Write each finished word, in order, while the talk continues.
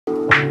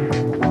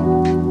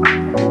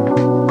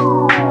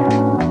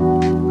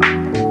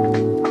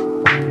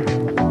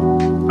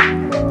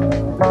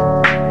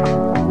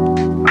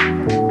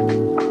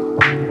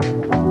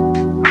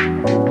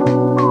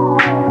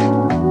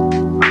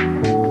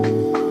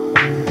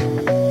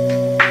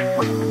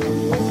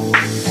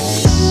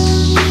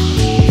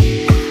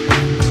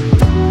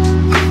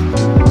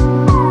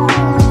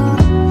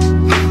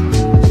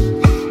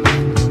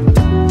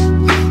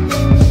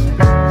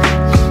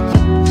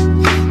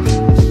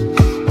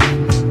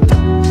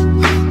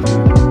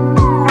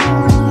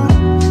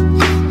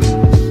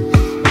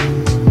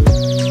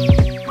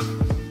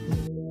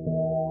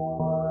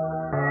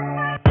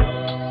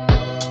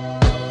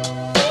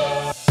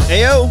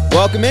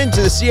Welcome into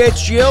the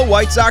CHGO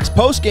White Sox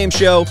postgame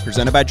show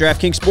presented by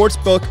DraftKings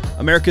Sportsbook,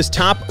 America's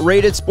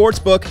top-rated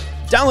sportsbook.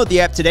 Download the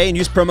app today and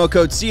use promo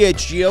code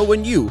CHGO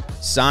when you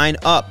sign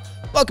up.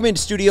 Welcome into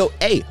Studio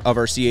A of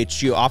our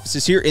CHGO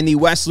offices here in the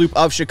West Loop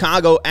of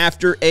Chicago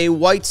after a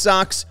White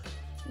Sox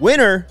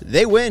winner.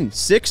 They win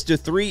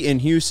 6-3 in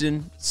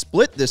Houston,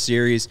 split the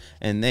series,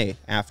 and they,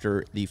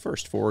 after the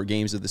first 4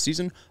 games of the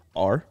season,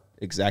 are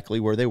exactly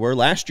where they were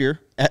last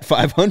year at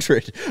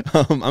 500.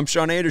 I'm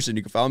Sean Anderson.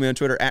 You can follow me on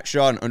Twitter at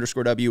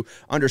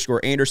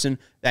Sean_W_Anderson.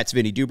 That's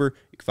Vinnie Duber.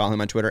 You can follow him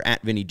on Twitter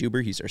at Vinnie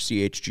Duber. He's our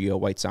CHGO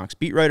White Sox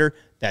beat writer.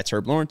 That's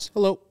Herb Lawrence.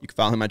 Hello. You can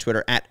follow him on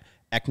Twitter at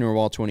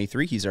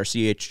Ecknerwall23. He's our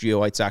CHGO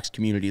White Sox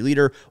community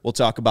leader. We'll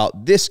talk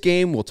about this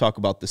game. We'll talk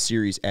about the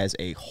series as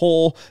a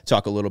whole.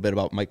 Talk a little bit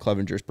about Mike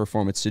Clevinger's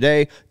performance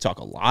today. Talk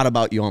a lot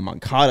about Yoan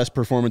Moncada's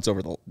performance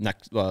over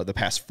the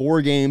past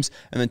 4 games.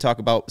 And then talk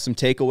about some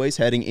takeaways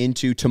heading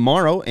into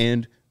tomorrow.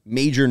 And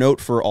major note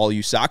for all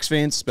you Sox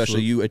fans,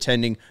 especially you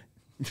attending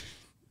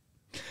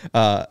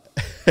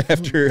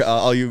after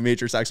all you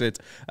major Sox fans.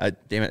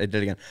 Damn it, I did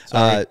it again.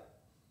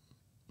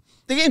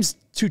 The game's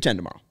 2:10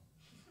 tomorrow.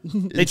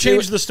 They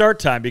changed the start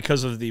time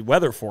because of the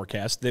weather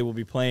forecast. They will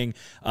be playing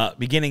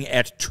beginning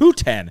at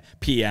 2:10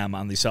 p.m.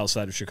 on the south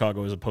side of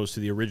Chicago as opposed to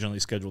the originally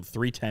scheduled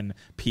 3:10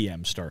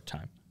 p.m. start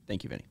time.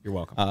 Thank you, Vinny. You're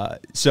welcome.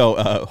 So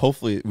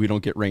hopefully we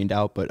don't get rained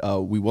out, but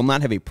we will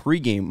not have a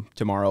pregame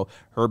tomorrow.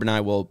 Herb and I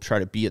will try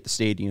to be at the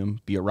stadium,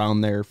 be around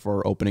there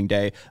for opening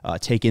day,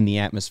 take in the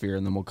atmosphere,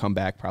 and then we'll come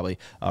back probably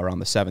around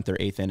the 7th or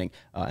 8th inning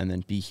and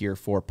then be here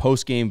for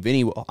postgame.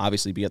 Vinny will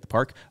obviously be at the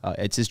park.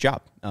 It's his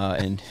job.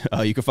 And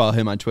you can follow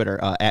him on Twitter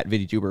at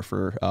Vinnie Duber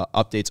for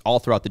updates all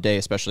throughout the day,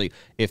 especially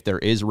if there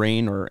is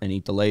rain or any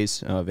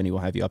delays. Vinny will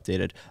have you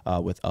updated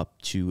with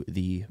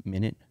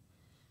up-to-the-minute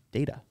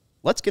data.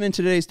 Let's get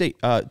into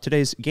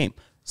today's game.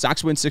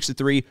 Sox win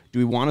 6-3. Do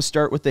we want to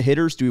start with the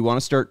hitters? Do we want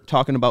to start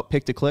talking about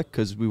pick-to-click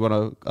because we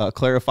want to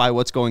clarify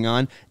what's going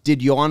on?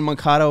 Did Yoan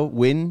Moncada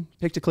win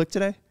pick-to-click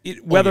today?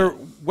 Whether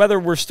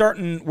we're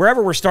starting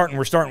wherever we're starting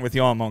with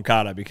Yoan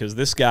Moncada because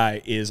this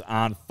guy is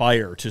on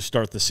fire to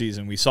start the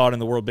season. We saw it in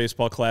the World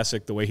Baseball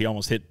Classic, the way he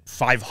almost hit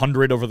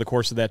 500 over the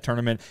course of that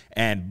tournament,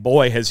 and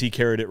boy, has he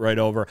carried it right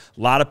over. A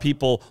lot of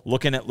people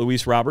looking at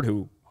Luis Robert,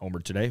 who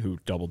homered today, who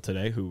doubled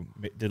today, who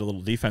did a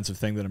little defensive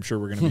thing that I'm sure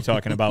we're going to be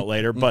talking about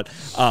later. But,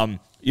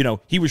 you know,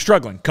 he was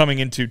struggling coming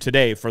into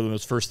today for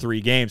those first 3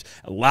 games.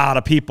 A lot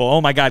of people, oh,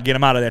 my God, get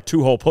him out of that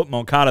 2-hole, put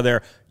Moncada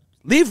there.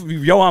 Leave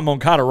Yoan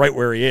Moncada right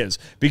where he is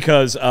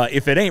because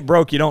if it ain't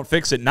broke, you don't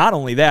fix it. Not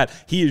only that,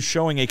 he is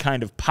showing a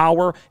kind of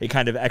power, a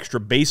kind of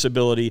extra base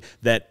ability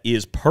that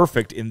is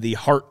perfect in the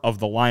heart of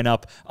the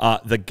lineup.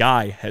 The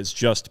guy has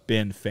just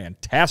been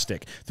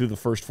fantastic through the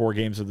first 4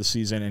 games of the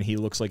season, and he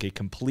looks like a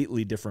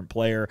completely different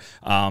player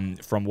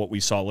from what we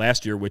saw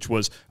last year, which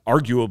was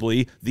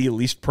arguably the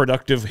least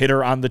productive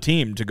hitter on the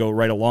team to go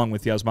right along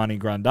with Yasmani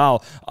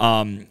Grandal.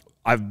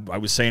 I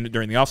was saying it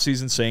during the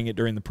offseason, saying it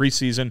during the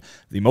preseason.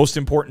 The most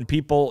important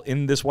people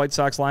in this White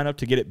Sox lineup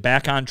to get it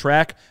back on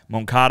track,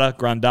 Moncada,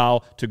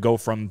 Grandal, to go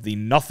from the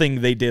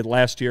nothing they did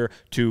last year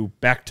to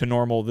back to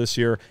normal this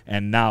year.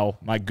 And now,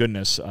 my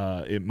goodness,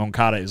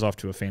 Moncada is off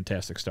to a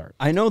fantastic start.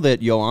 I know that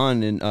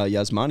Yoan and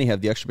Yasmani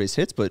have the extra base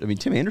hits, but, I mean,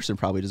 Tim Anderson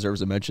probably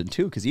deserves a mention,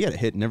 too, because he had a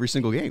hit in every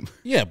single game.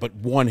 Yeah, but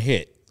 1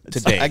 hit.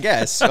 Today, I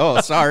guess.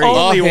 Oh, sorry.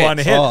 Only 1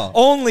 hit. Oh.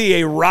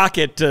 Only a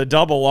rocket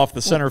double off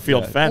the center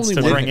field fence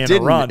to bring in a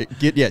run.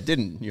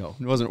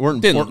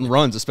 Weren't important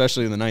runs,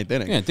 especially in the 9th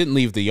inning. Yeah, it didn't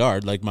leave the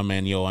yard like my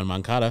man Yoan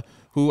Moncada,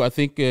 who I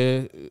think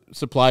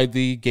supplied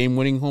the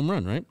game-winning home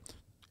run, right?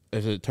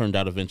 As it turned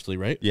out eventually,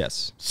 right?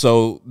 Yes.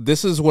 So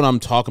this is what I'm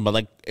talking about.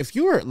 Like, if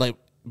you were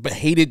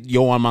hated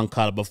Yoan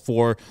Moncada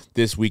before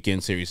this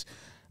weekend series,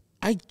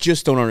 I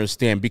just don't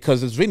understand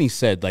because, as Vinny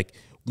said, like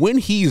when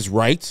he's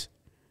right,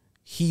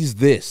 he's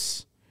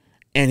this,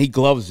 and he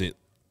gloves it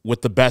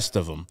with the best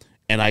of them.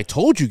 And I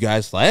told you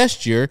guys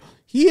last year,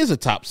 he is a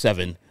top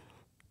 7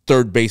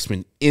 third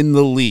baseman in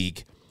the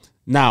league.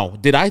 Now,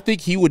 did I think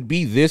he would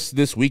be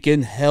this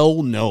weekend?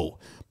 Hell no.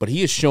 But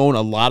he has shown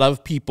a lot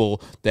of people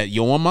that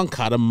Yoan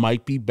Moncada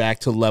might be back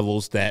to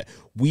levels that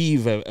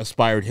we've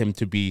aspired him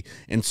to be.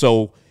 And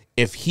so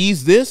if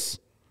he's this,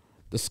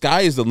 the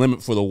sky is the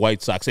limit for the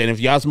White Sox. And if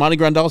Yasmani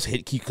Grandal's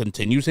he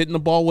continues hitting the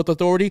ball with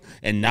authority,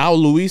 and now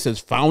Luis has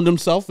found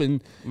himself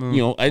in,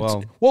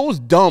 what was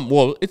dumb?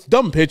 Well, it's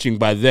dumb pitching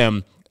by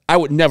them. I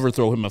would never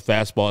throw him a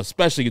fastball,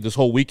 especially this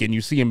whole weekend.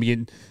 You see him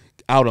being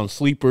out on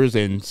sleepers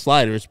and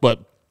sliders,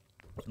 but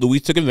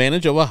Luis took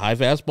advantage of a high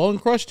fastball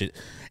and crushed it.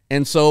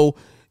 And so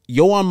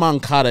Yoan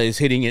Moncada is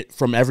hitting it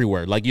from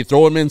everywhere. Like, you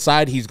throw him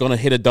inside, he's going to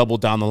hit a double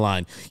down the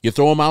line. You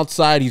throw him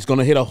outside, he's going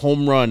to hit a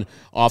home run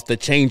off the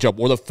changeup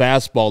or the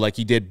fastball like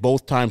he did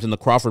both times in the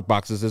Crawford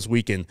boxes this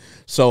weekend.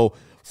 So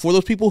for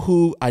those people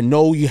who, I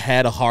know you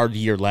had a hard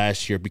year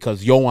last year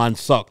because Yoan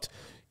sucked,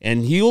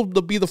 and he'll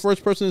be the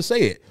first person to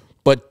say it,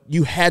 but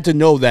you had to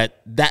know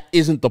that that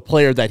isn't the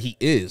player that he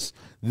is.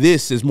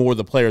 This is more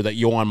the player that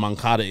Yoan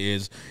Moncada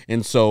is.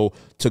 And so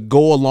to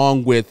go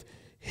along with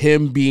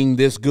him being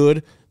this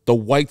good, the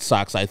White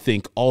Sox, I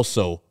think,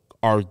 also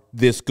are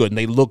this good and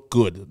they look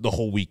good the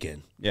whole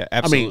weekend. Yeah,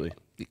 absolutely. I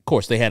mean, of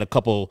course, they had a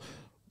couple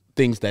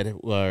things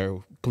that were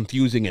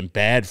confusing and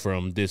bad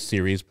from this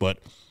series, but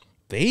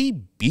they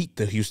beat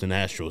the Houston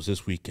Astros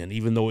this weekend.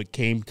 Even though it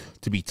came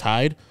to be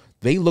tied,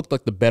 they looked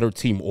like the better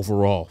team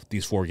overall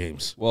these 4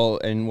 games. Well,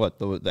 and what?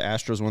 The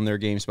Astros won their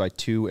games by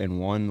 2 and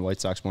 1. The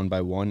White Sox won by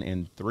 1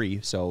 and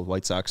 3. So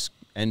White Sox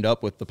end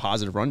up with the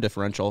positive run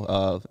differential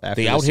after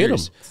they the out-hit them.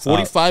 series.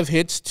 45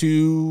 hits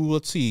to,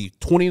 let's see,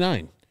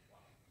 29.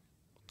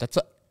 That's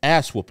an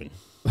ass whooping.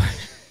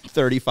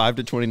 35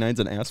 to 29 is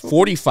an ass whooping?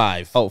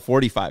 45. Oh,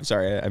 45.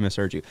 Sorry, I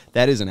misheard you.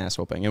 That is an ass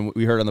whooping. And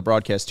we heard on the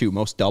broadcast, too,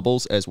 most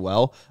doubles as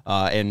well.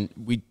 And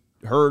we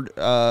heard,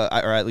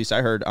 or at least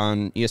I heard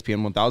on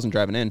ESPN 1000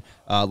 driving in,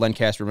 Len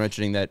Casper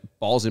mentioning that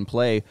balls in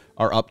play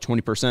are up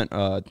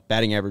 20%.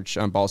 Batting average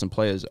on balls in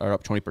play are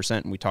up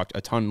 20%. And we talked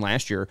a ton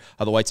last year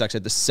how the White Sox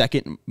had the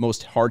second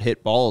most hard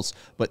hit balls,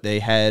 but they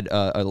had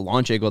a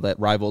launch angle that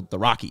rivaled the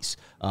Rockies.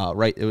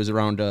 Right, it was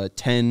around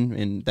 10,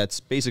 and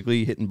that's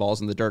basically hitting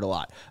balls in the dirt a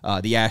lot.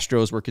 The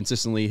Astros were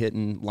consistently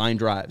hitting line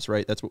drives.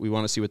 Right, that's what we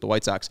want to see with the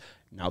White Sox.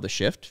 Now the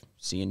shift,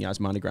 seeing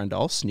Yasmani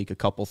Grandal sneak a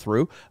couple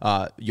through.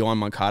 Yoan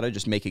Moncada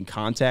just making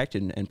contact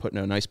and putting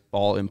a nice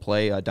ball in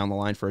play down the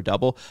line for a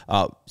double.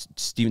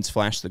 Stevens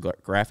flashed the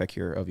graphic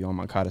here of Yoan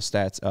Moncada's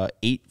stats.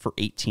 8 for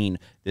 18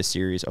 this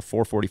series, a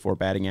 444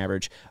 batting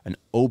average, an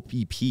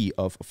OPP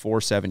of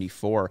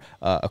 474,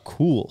 a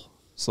cool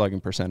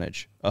slugging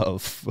percentage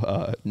of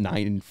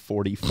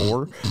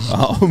 944.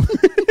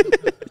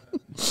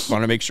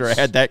 Want to make sure I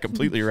had that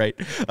completely right.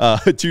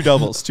 2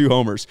 doubles, 2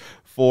 homers,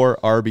 4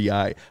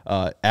 RBI.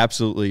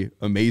 Absolutely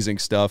amazing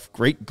stuff.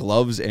 Great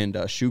gloves and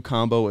shoe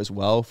combo as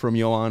well from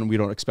Yoan. We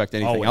don't expect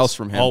anything else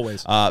from him.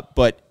 Always.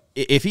 But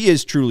if he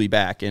is truly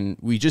back, and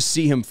we just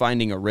see him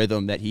finding a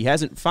rhythm that he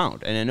hasn't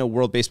found, and I know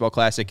World Baseball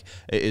Classic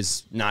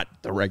is not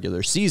the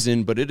regular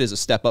season, but it is a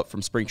step up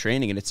from spring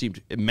training, and it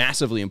seemed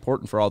massively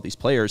important for all these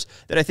players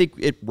that I think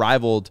it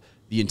rivaled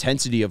the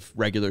intensity of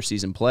regular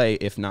season play,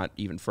 if not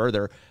even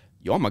further.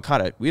 Yoan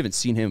Moncada, we haven't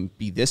seen him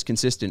be this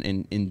consistent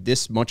in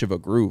this much of a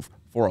groove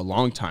for a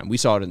long time. We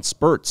saw it in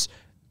spurts,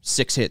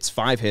 6 hits,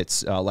 5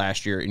 hits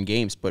last year in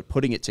games, but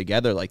putting it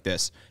together like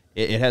this,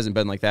 it hasn't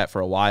been like that for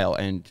a while.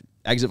 And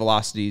exit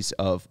velocities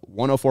of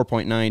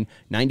 104.9,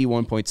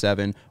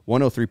 91.7,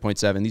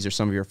 103.7. These are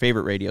some of your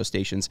favorite radio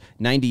stations.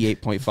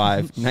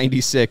 98.5,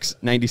 96,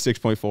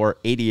 96.4,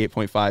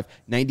 88.5,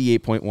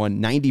 98.1,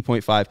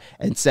 90.5,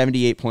 and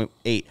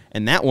 78.8.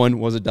 And that one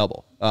was a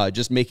double.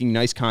 Just making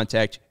nice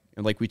contact.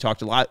 And like we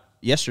talked a lot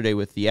yesterday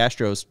with the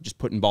Astros, just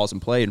putting balls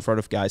in play in front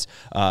of guys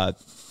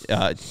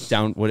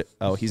down. What?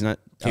 Oh, he's not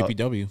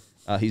KPW.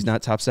 He's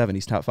not top 7.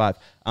 He's top 5.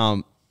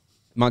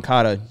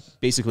 Moncada,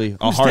 basically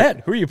Who's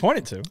dead? Who are you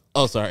pointing to?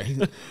 Oh, sorry.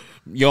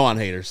 Yoan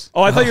haters.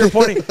 Oh, I thought you were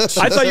pointing.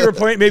 I thought you were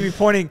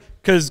pointing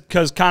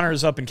because Connor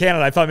is up in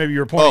Canada. I thought maybe you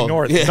were pointing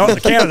north. Yeah. No,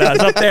 Canada is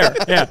up there.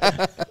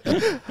 Yeah.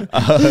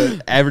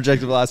 Average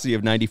exit velocity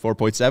of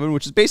 94.7,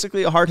 which is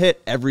basically a hard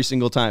hit every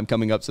single time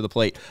coming up to the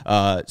plate.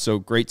 So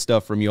great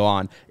stuff from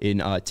Yoan in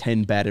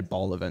 10 batted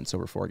ball events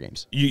over 4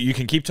 games. You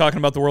can keep talking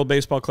about the World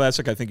Baseball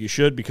Classic. I think you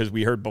should, because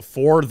we heard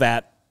before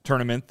that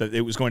tournament that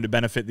it was going to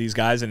benefit these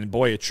guys, and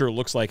boy, it sure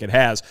looks like it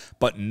has.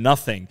 But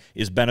nothing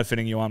is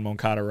benefiting Yoan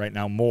Moncada right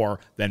now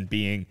more than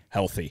being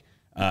healthy.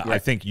 I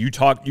think you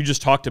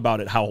just talked about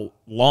it, how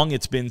long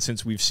it's been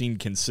since we've seen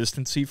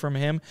consistency from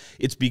him.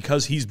 It's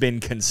because he's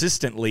been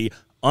consistently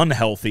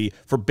unhealthy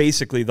for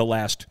basically the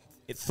last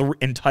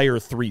entire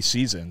 3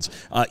 seasons.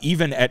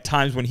 Even at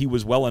times when he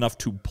was well enough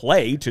to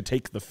play, to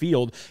take the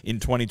field in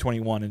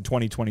 2021 and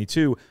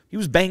 2022, he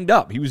was banged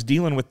up. He was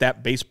dealing with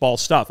that baseball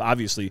stuff.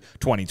 Obviously,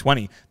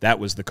 2020, that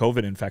was the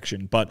COVID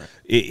infection. But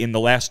in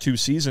the last 2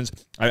 seasons,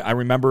 I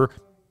remember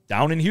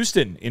down in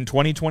Houston in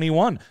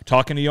 2021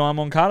 talking to Yoan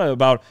Moncada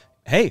about,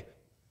 hey,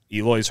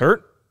 Eloy's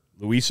hurt,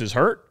 Luis is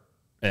hurt.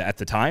 At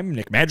the time,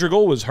 Nick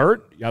Madrigal was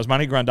hurt.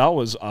 Yasmani Grandal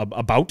was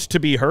about to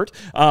be hurt.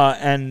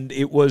 And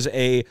it was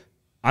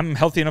I'm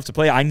healthy enough to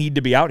play. I need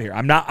to be out here.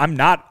 I'm not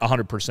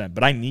 100%,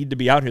 but I need to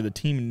be out here. The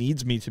team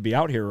needs me to be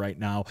out here right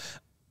now.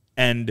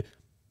 And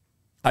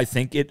I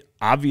think it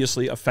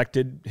obviously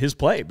affected his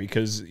play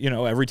because,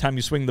 every time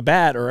you swing the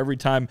bat or every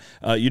time,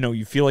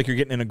 you feel like you're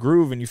getting in a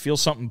groove and you feel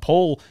something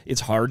pull,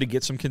 it's hard to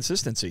get some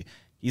consistency.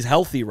 He's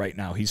healthy right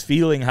now. He's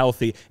feeling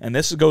healthy. And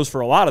this goes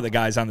for a lot of the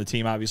guys on the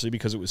team, obviously,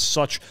 because it was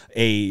such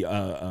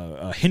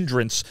a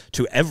hindrance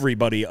to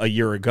everybody a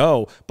year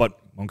ago. But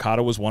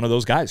Moncada was one of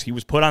those guys. He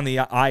was put on the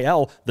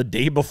IL the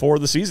day before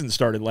the season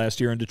started last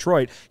year in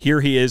Detroit.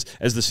 Here he is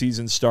as the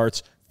season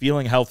starts,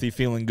 feeling healthy,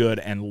 feeling good,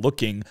 and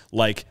looking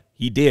like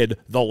he did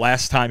the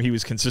last time he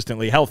was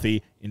consistently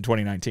healthy in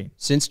 2019.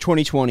 Since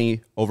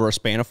 2020, over a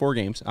span of 4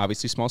 games,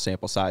 obviously small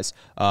sample size,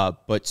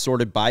 but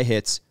sorted by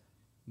hits,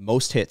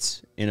 most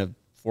hits in a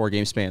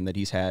 4-game span that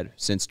he's had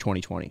since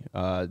 2020.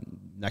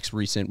 Next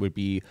recent would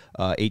be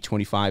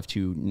 825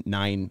 to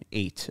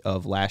 9.8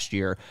 of last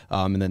year,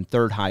 and then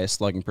 3rd highest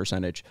slugging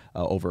percentage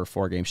over a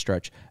 4-game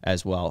stretch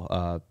as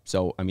well.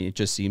 So, I mean, it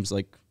just seems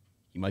like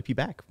he might be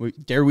back.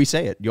 Dare we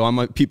say it? Yoan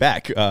might be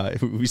back.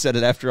 We said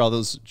it after all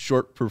those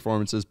short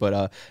performances,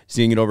 but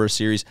seeing it over a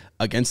series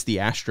against the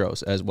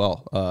Astros as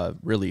well,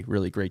 really,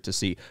 really great to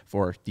see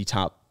for the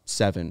top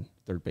 7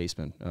 third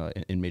basemen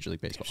in Major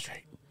League Baseball.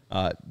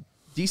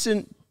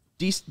 Decent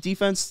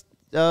defense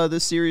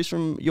this series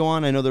from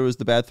Yoan. I know there was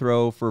the bad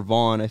throw for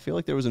Vaughn. I feel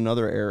like there was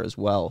another error as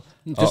well.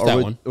 Just that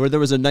one. Or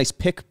there was a nice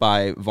pick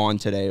by Vaughn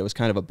today. It was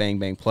kind of a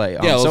bang-bang play.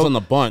 Yeah, it was on the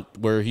bunt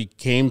where he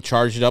came,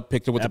 charged it up,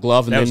 picked it with the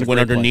glove, and then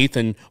went underneath,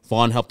 and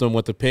Vaughn helped him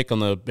with the pick on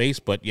the base.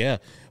 But, yeah,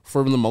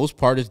 for the most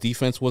part, his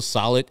defense was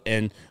solid.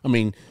 And, I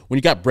mean, when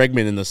you got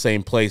Bregman in the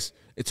same place,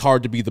 it's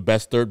hard to be the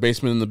best third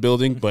baseman in the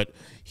building, but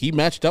he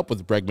matched up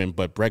with Bregman.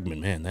 But Bregman,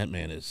 man, that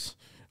man is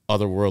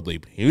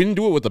otherworldly. He didn't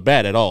do it with the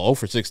bat at all, 0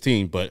 for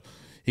 16, but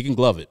he can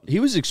glove it. He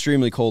was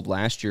extremely cold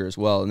last year as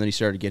well, and then he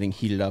started getting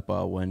heated up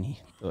when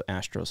the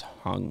Astros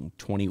hung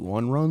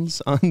 21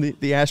 runs on the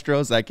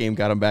Astros. That game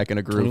got him back in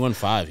a groove.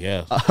 21-5,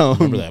 yeah.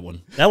 Remember that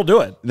one. That'll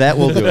do it. That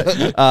will do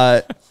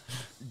it.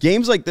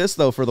 Games like this,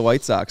 though, for the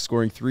White Sox,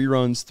 scoring 3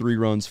 runs,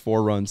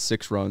 4 runs,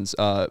 6 runs,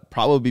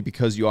 probably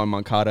because Yoan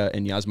Moncada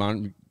and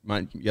Yasmani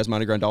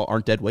Grandal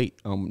aren't dead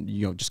weight.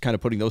 Just kind of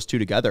putting those two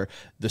together,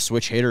 the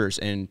switch hitters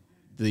and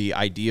the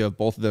idea of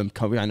both of them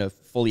kind of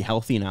fully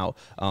healthy now,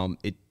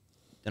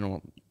 I don't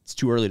know, it's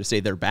too early to say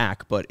they're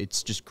back, but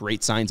it's just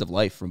great signs of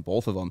life from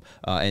both of them.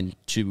 And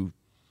to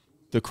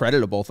the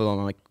credit of both of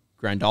them, like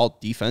Grandal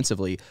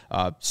defensively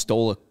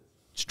stole a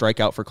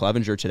strikeout for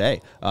Clevinger today,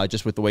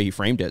 just with the way he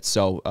framed it.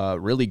 So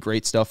really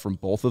great stuff from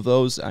both of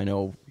those. I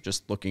know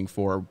just looking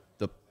for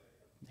the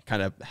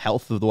kind of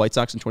health of the White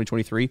Sox in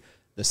 2023,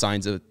 the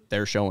signs that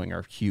they're showing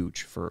are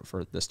huge for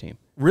this team.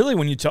 Really,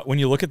 when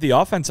you look at the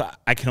offense,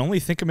 I can only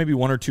think of maybe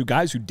 1 or 2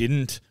 guys who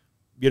didn't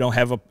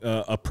have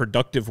a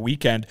productive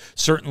weekend.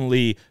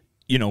 Certainly,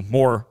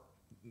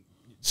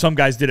 some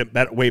guys did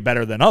it way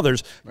better than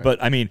others. Right.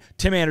 But, I mean,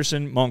 Tim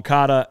Anderson,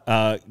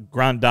 Moncada,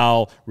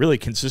 Grandal, really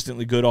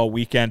consistently good all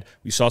weekend.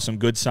 We saw some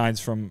good signs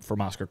from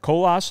Oscar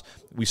Colas.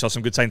 We saw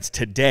some good signs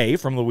today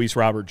from Luis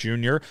Robert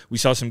Jr. We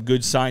saw some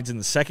good signs in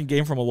the second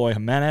game from Eloy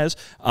Jimenez.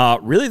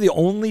 Really, the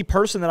only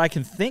person that I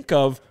can think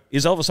of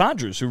is Elvis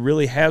Andrus, who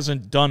really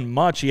hasn't done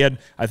much. He had,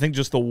 I think,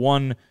 just the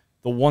one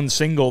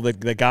single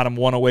that got him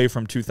 1 away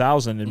from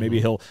 2,000, and maybe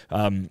he'll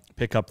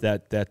pick up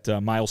that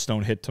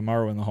milestone hit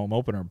tomorrow in the home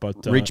opener.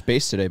 But reached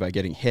base today by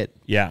getting hit.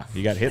 Yeah,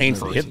 he got hit in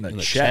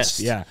the chest.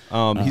 Yeah,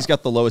 he's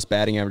got the lowest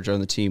batting average on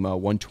the team,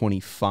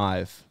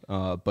 125.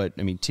 But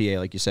I mean, TA,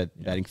 like you said,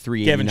 batting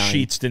 389. Kevin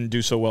Sheets didn't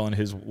do so well in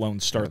his lone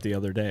start the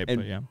other day. And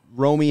but yeah,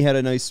 Romy had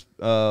a nice,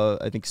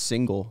 I think,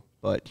 single,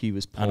 but he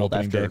was pulled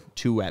after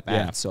 2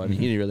 at-bats. Yeah. So, I mean,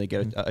 he didn't really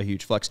get a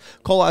huge flex.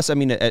 Colas, I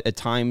mean, at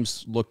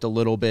times looked a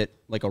little bit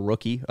like a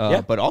rookie.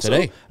 But also,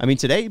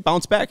 today he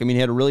bounced back. I mean,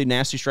 he had a really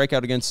nasty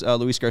strikeout against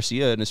Luis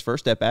Garcia in his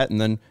first at-bat, and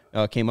then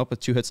came up with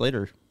 2 hits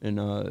later in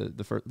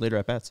the later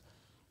at-bats.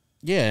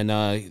 Yeah,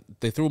 and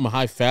they threw him a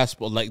high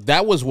fastball. Like,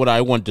 that was what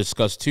I want to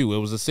discuss, too. It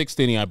was the 6th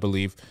inning, I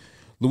believe.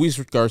 Luis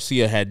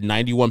Garcia had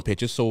 91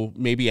 pitches, so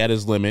maybe at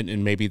his limit,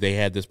 and maybe they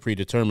had this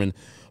predetermined.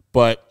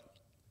 But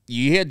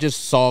you had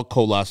just saw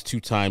Colas 2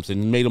 times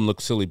and made him look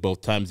silly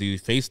both times he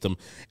faced him.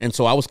 And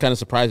so I was kind of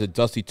surprised that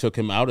Dusty took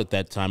him out at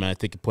that time, and I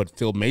think he put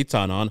Phil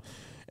Maton on.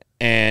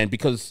 And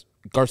because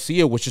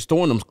Garcia was just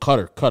throwing him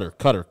cutter,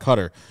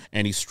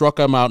 and he struck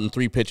him out in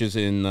 3 pitches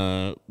in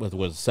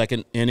the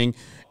second inning,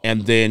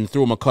 and then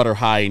threw him a cutter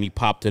high, and he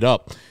popped it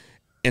up.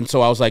 And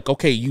so I was like,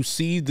 okay, you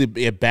see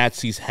the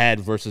at-bats he's had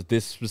versus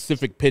this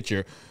specific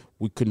pitcher.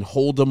 We couldn't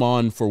hold him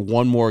on for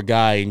one more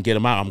guy and get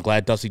him out. I'm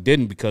glad Dusty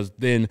didn't, because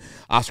then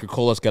Oscar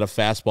Colas got a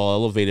fastball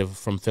elevated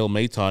from Phil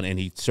Maton, and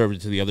he served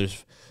it to the other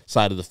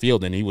side of the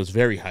field, and he was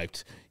very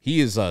hyped. He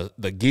is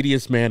the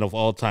giddiest man of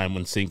all time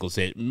when singles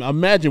hit.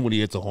 Imagine when he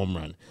hits a home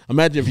run.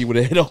 Imagine if he would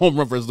have hit a home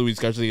run versus Luis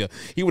Garcia.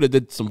 He would have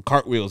did some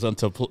cartwheels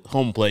onto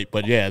home plate.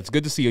 But, yeah, it's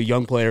good to see a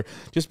young player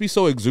just be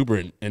so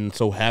exuberant and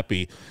so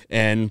happy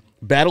and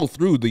battle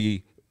through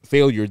the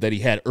failure that he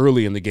had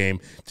early in the game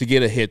to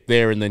get a hit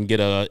there and then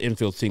get an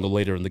infield single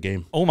later in the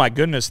game. Oh, my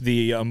goodness,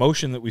 the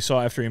emotion that we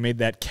saw after he made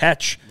that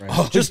catch. Right.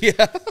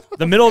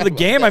 The middle of the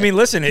game. I mean,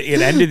 listen,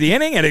 it ended the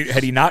inning, and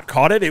had he not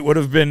caught it, it would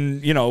have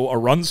been, a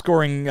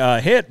run-scoring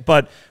hit.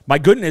 But, my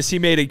goodness, he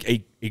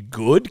made a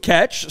good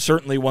catch,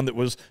 certainly one that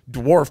was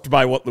dwarfed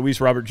by what Luis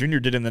Robert Jr.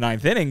 did in the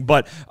 9th inning.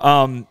 But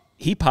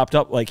he popped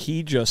up like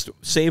he just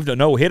saved a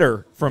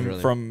no-hitter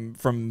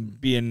from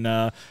being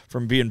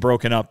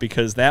broken up,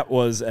 because that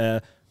was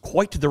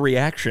quite the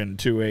reaction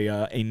to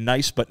a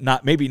nice but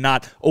maybe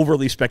not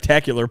overly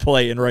spectacular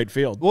play in right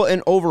field. Well,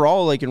 and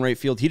overall, like in right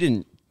field, he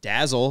didn't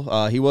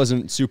dazzle. He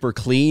wasn't super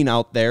clean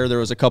out there. There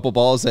was a couple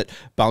balls that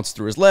bounced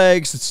through his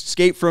legs,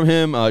 escaped from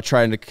him,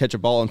 trying to catch a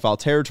ball in foul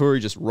territory,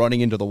 just running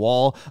into the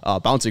wall,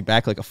 bouncing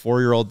back like a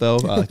 4-year-old, though.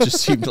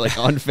 Just seemed like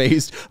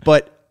unfazed.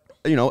 But,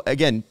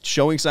 again,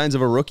 showing signs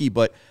of a rookie.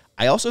 But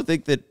I also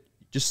think that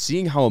just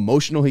seeing how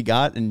emotional he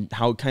got and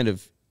how kind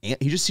of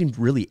he just seemed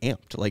really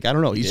amped. Like, I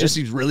don't know. He just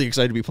seems really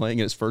excited to be playing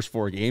in his first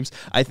 4 games.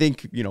 I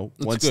think,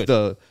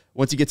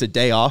 once he gets a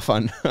day off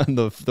on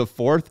the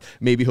fourth,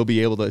 maybe he'll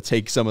be able to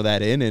take some of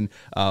that in, and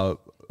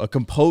a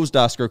composed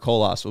Oscar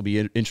Colas will be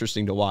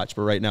interesting to watch.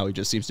 But right now, he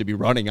just seems to be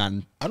running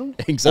on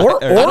anxiety,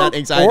 not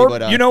anxiety,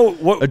 but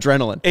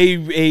adrenaline.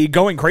 A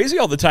going crazy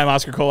all the time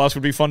Oscar Colas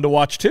would be fun to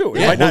watch too.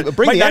 It might not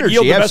energy,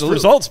 yield the best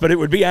results, but it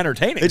would be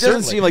entertaining. It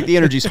doesn't seem like the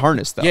energy's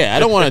harnessed though. Yeah, I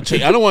don't want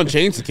to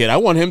change the kid. I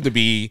want him to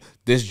be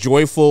this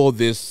joyful,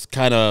 this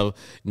kind of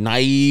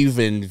naive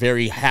and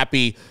very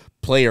happy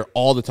player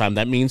all the time.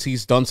 That means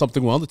he's done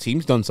something well. The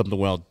team's done something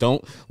well.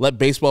 Don't let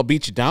baseball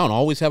beat you down.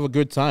 Always have a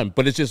good time.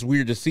 But it's just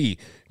weird to see,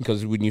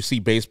 because when you see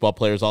baseball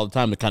players all the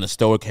time, the kind of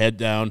stoic, head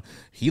down,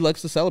 he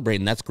likes to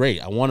celebrate, and that's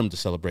great. I want him to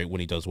celebrate when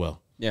he does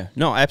well. Yeah,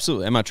 no,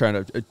 absolutely. I'm not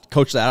trying to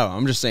coach that out.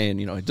 I'm just saying,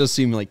 it does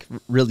seem like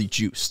really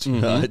juiced,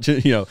 which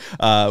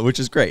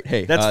is great.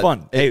 Hey, that's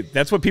fun. Hey,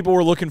 that's what people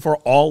were looking for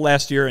all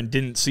last year and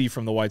didn't see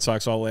from the White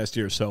Sox all last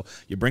year. So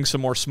you bring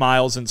some more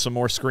smiles and some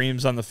more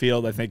screams on the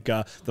field. I think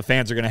the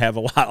fans are going to have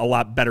a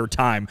lot better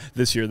time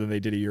this year than they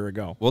did a year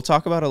ago. We'll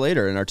talk about it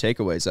later in our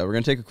takeaways. We're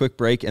going to take a quick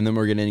break, and then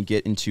we're going to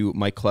get into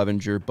Mike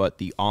Clevinger. But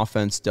the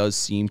offense does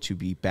seem to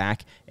be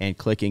back and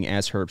clicking,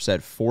 as Herb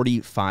said.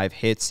 45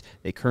 hits.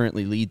 They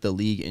currently lead the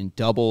league in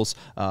doubles,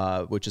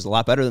 which is a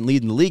lot better than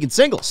leading the league in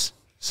singles.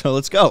 So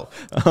let's go,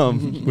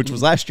 which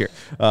was last year.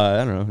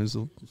 I don't know. It was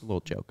a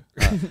little joke.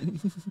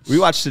 We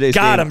watched today's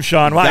game. Got him,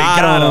 Sean. Why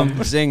got him?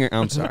 Zinger.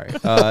 I'm sorry.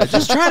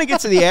 Just trying to get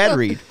to the ad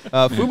read.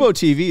 Fubo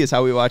TV is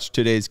how we watch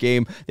today's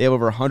game. They have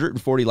over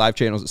 140 live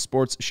channels of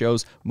sports,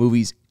 shows,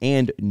 movies,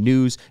 and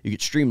news. You can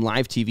stream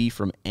live TV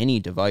from any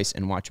device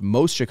and watch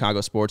most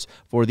Chicago sports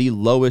for the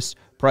lowest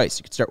price.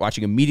 You can start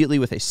watching immediately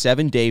with a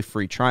 7-day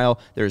free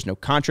trial. There is no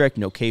contract,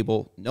 no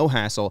cable, no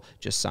hassle.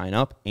 Just sign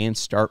up and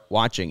start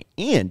watching.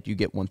 And you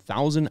get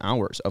 1,000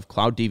 hours of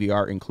cloud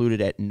DVR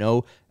included at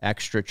no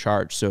extra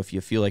charge. So if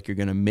you feel like you're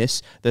going to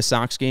miss the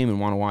Sox game and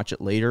want to watch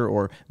it later,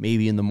 or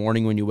maybe in the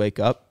morning when you wake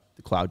up,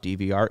 the Cloud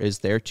DVR is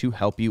there to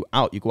help you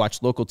out. You can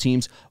watch local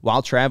teams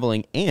while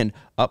traveling, and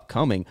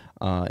upcoming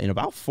in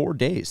about 4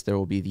 days, there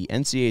will be the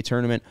NCAA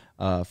tournament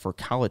for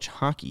college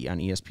hockey on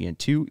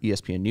ESPN2,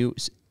 ESPN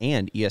News,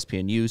 and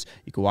ESPN News.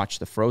 You can watch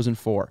the Frozen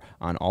Four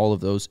on all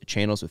of those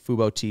channels with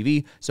Fubo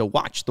TV. So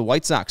watch the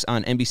White Sox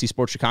on NBC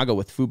Sports Chicago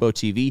with Fubo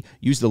TV.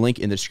 Use the link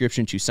in the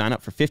description to sign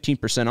up for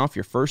 15% off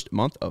your first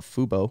month of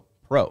Fubo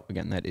Pro.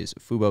 Again, that is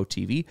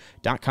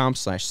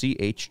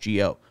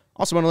FuboTV.com/CHGO.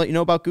 Also want to let you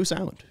know about Goose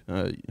Island.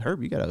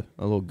 Herb, you got a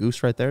little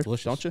goose right there,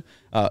 delicious, don't you?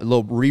 A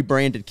little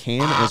rebranded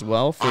can as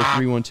well for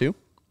 312.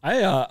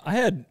 I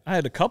had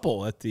a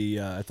couple at the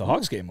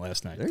Hawks game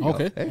last night.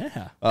 Okay. Hey.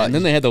 Yeah. And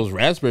then they had those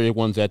raspberry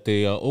ones at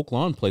the Oak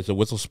Lawn place at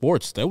Whistle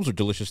Sports. Those were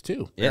delicious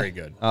too. Yeah. Very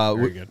good.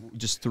 Very good.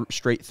 Just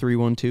straight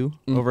 312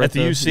 over at the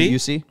UC.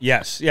 UC?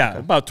 Yes. Yeah. Okay.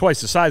 About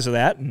twice the size of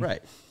that. And,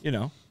 right.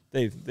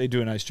 They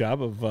do a nice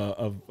job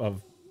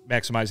of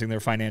maximizing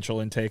their financial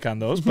intake on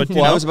those, but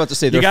I was about to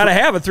say you got to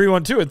have a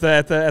 312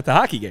 at the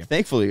hockey game.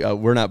 Thankfully,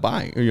 we're not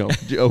buying.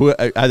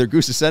 Either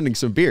Goose is sending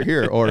some beer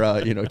here,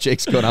 or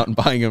Jake's going out and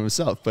buying them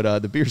himself.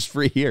 But the beer's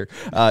free here.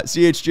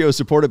 CHGO is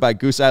supported by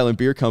Goose Island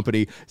Beer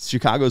Company,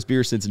 Chicago's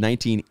beer since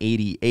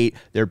 1988.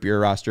 Their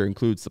beer roster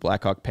includes the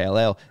Blackhawk Pale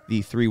Ale,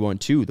 the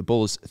 312, the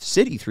Bulls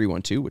City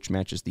 312, which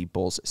matches the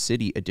Bulls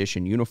City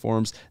Edition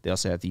uniforms. They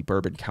also have the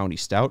Bourbon County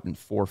Stout in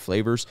 4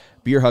 flavors,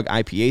 Beer Hug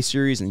IPA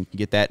series, and you can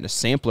get that in a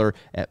sampler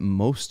at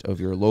most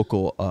of your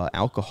local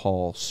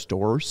alcohol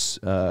stores,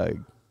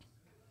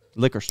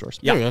 liquor stores.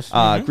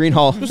 Yeah. Green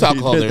Hall. There's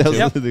alcohol there, too.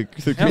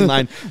 The Green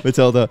Line,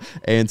 Matilda,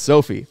 and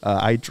Sophie.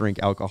 I drink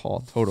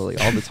alcohol totally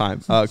all the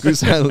time.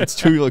 Goose Island's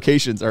 2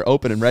 locations are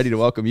open and ready to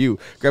welcome you.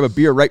 Grab a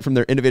beer right from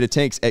their innovative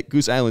tanks at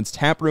Goose Island's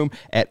Tap Room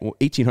at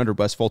 1800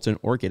 West Fulton,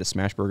 or get a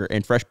smash burger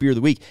and fresh beer of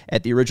the week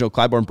at the original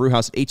Clybourne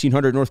Brewhouse at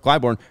 1800 North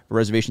Clybourne. For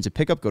reservations and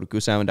pickup, go to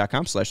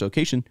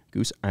gooseisland.com/location.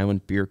 Goose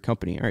Island Beer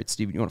Company. All right,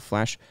 Steven, you want to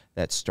flash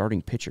that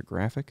starting pitcher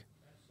graphic?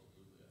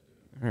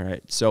 All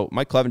right, so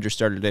Mike Clevinger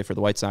started today for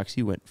the White Sox.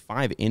 He went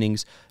 5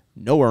 innings,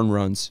 no earned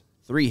runs,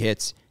 3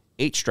 hits,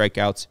 8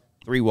 strikeouts,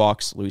 3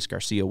 walks. Luis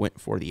Garcia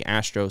went for the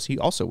Astros. He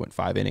also went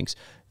 5 innings,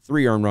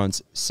 3 earned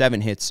runs,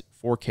 7 hits,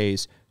 4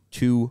 Ks,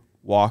 2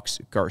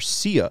 walks.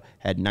 Garcia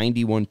had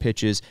 91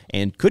 pitches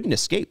and couldn't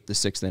escape the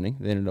 6th inning.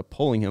 They ended up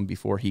pulling him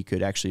before he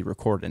could actually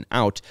record an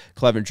out.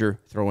 Clevinger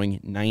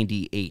throwing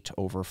 98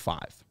 over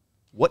 5.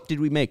 What did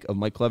we make of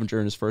Mike Clevinger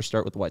in his first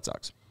start with the White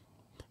Sox?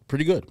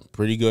 Pretty good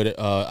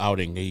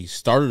outing. He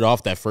started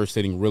off that first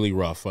inning really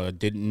rough.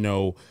 Didn't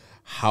know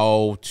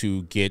how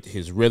to get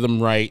his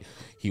rhythm right.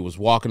 He was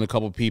walking a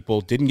couple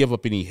people. Didn't give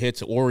up any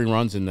hits or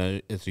runs in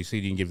the, as you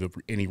see, didn't give up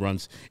any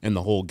runs in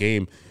the whole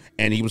game.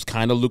 And he was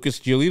kind of Lucas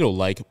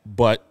Giolito-like,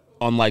 but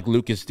unlike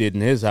Lucas did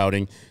in his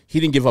outing, he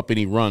didn't give up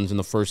any runs in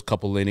the first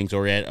couple innings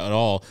or at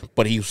all.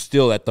 But he was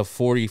still at the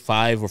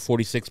 45 or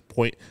 46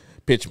 point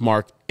pitch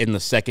mark in the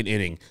 2nd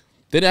inning.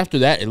 Then after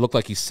that, it looked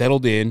like he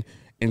settled in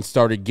and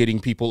started getting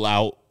people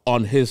out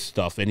on his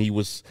stuff. And he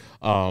was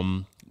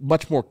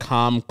much more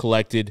calm,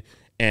 collected,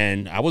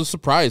 And I was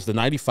surprised. The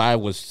 95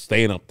 was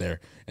staying up there,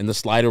 and the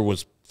slider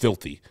was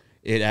filthy.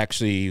 It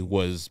actually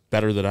was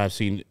better than I've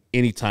seen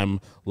any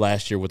time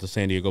last year with the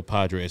San Diego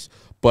Padres.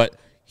 But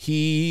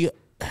he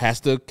has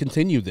to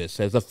continue this.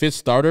 As a fifth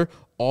starter,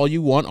 all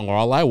you want, or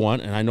all I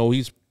want, and I know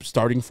he's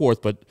starting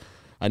fourth, but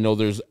I know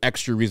there's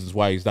extra reasons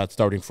why he's not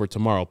starting for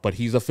tomorrow. But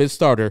he's a fifth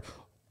starter.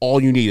 All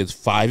you need is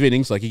 5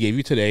 innings like he gave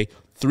you today,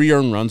 3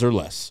 earned runs or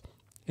less.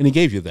 And he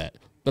gave you that.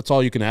 That's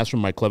all you can ask from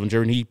Mike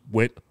Clevinger, and he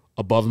went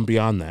above and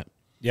beyond that.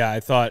 Yeah,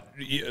 I thought,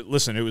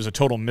 listen, it was a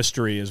total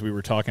mystery, as we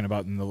were talking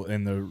about in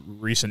the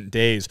recent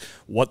days,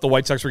 what the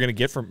White Sox were going to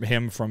get from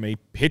him from a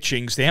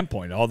pitching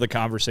standpoint. All the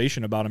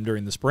conversation about him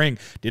during the spring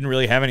didn't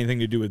really have anything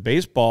to do with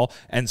baseball,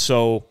 and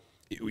so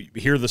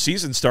here the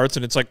season starts,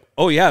 and it's like,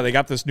 oh, yeah, they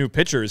got this new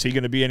pitcher. Is he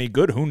going to be any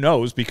good? Who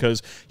knows,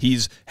 because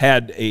he's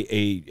had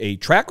a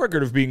track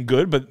record of being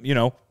good, but,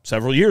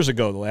 several years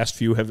ago, the last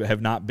few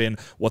have not been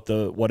what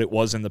it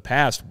was in the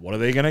past. What are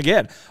they going to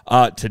get?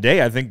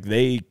 Today, I think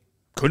they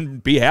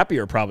couldn't be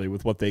happier probably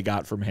with what they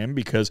got from him,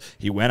 because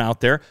he went out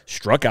there,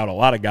 struck out a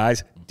lot of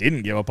guys,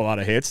 didn't give up a lot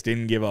of hits,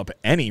 didn't give up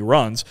any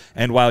runs.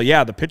 And while,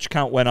 the pitch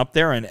count went up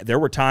there, and there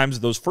were times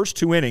those first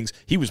 2 innings,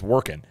 he was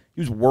working.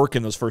 He was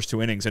working those first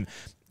 2 innings. And,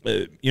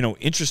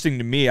 interesting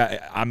to me,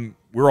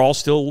 we're all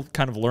still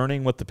kind of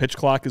learning what the pitch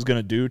clock is going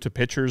to do to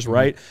pitchers,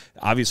 right?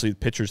 Obviously, the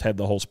pitchers had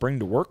the whole spring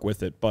to work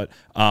with it, but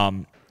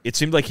it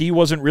seemed like he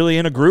wasn't really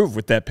in a groove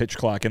with that pitch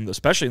clock, and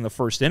especially in the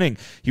first inning,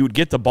 he would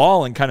get the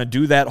ball and kind of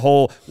do that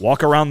whole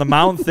walk around the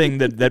mound thing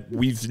that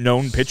we've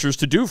known pitchers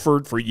to do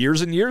for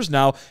years and years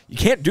now. You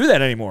can't do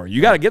that anymore.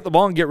 You got to get the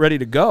ball and get ready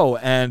to go,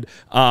 and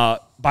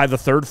by the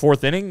third,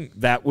 fourth inning,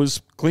 that was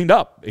cleaned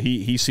up.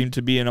 He seemed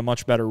to be in a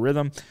much better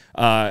rhythm,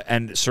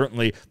 and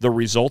certainly the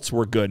results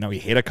were good. Now, he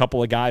hit a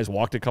couple of guys,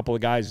 walked a couple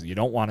of guys. You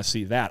don't want to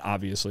see that,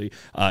 obviously,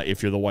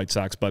 if you're the White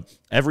Sox. But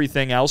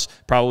everything else,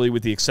 probably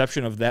with the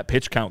exception of that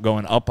pitch count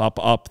going up,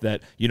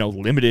 that,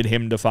 limited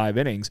him to 5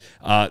 innings,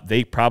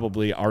 they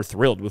probably are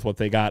thrilled with what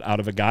they got out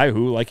of a guy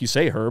who, like you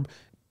say, Herb,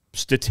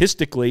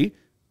 statistically,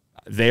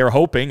 they are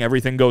hoping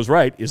everything goes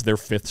right, is their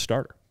 5th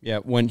starter. Yeah,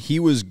 when he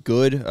was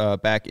good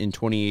back in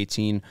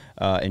 2018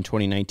 and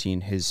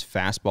 2019, his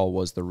fastball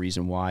was the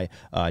reason why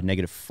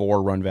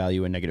 -4 run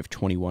value and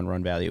 -21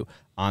 run value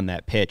on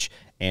that pitch.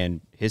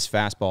 And his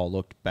fastball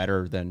looked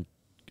better than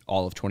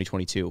all of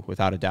 2022,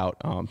 without a doubt.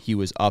 He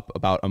was up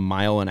about 1.5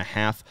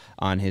 miles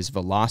on his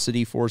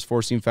velocity for his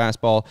four-seam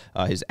fastball.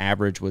 His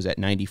average was at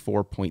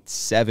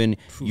 94.7.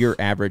 Your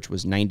average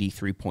was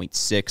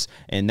 93.6,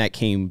 and that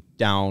came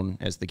down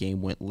as the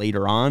game went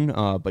later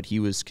on, but he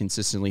was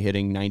consistently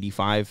hitting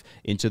 95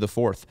 into the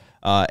 4th.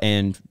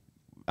 And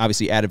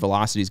obviously added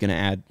velocity is going to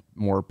add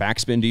more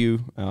backspin to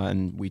you,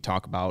 and we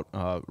talk about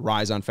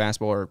rise on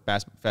fastball, or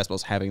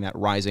fastballs having that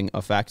rising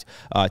effect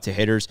to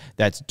hitters.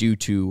 That's due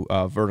to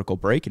vertical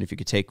break, and if you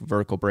could take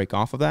vertical break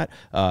off of that,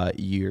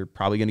 you're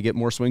probably going to get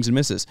more swings and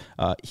misses.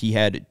 He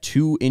had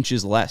 2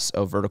 inches less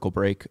of vertical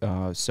break,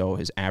 so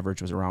his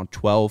average was around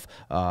 12.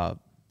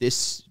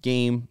 This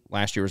game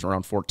last year was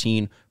around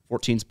 14.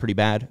 14 is pretty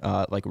bad.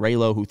 Like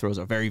Raylo, who throws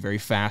a very, very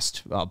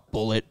fast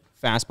bullet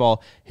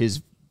fastball,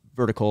 his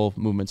vertical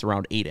movement's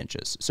around 8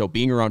 inches. So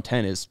being around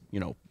 10 is,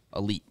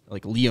 elite.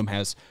 Like Liam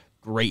has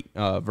great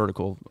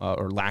vertical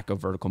or lack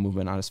of vertical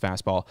movement on his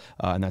fastball,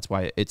 and that's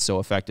why it's so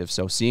effective.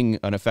 So seeing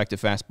an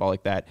effective fastball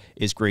like that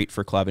is great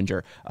for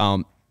Clevinger.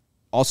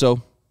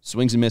 Also,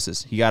 swings and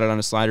misses. He got it on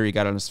his slider. He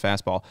got it on his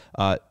fastball.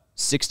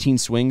 16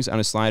 swings on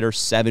his slider,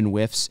 7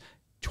 whiffs,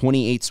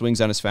 28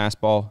 swings on his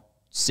fastball,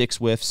 6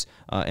 whiffs,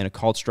 and a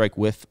called strike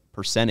whiff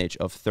percentage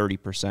of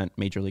 30%,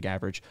 major league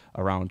average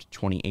around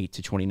 28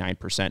 to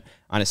 29%.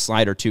 On his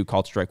slider, too,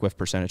 called strike whiff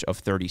percentage of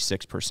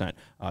 36%.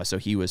 So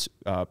he was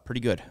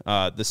pretty good.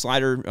 The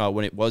slider,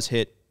 when it was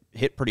hit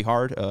pretty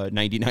hard,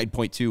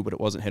 99.2, but it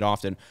wasn't hit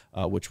often,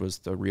 which was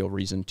the real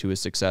reason to his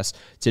success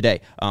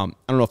today. I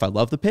don't know if I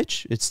love the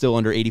pitch. It's still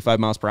under 85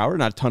 miles per hour,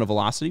 not a ton of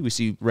velocity. We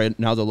see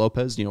Reynaldo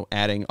Lopez,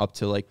 adding up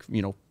to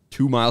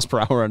 2 miles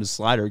per hour on his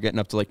slider, getting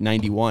up to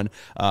 91.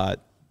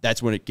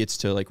 That's when it gets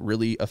to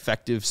really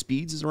effective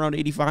speeds, is around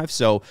 85.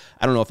 So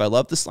I don't know if I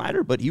love the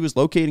slider, but he was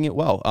locating it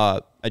well.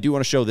 I do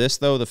want to show this,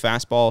 though, the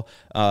fastball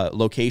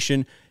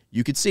location.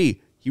 You could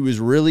see he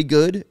was really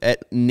good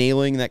at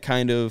nailing that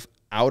kind of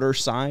outer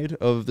side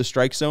of the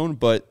strike zone,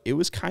 but it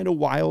was kind of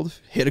wild.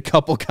 Hit a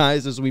couple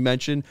guys, as we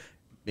mentioned.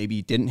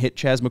 Maybe didn't hit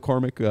Chas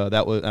McCormick.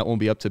 That won't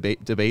be up to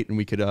debate, and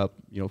we could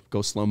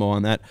go slow-mo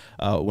on that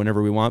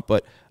whenever we want.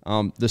 But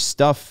the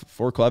stuff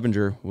for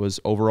Clevinger was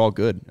overall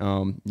good.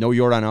 No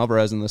Yordan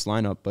Alvarez in this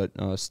lineup, but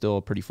still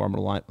a pretty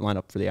formidable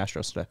lineup for the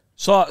Astros today.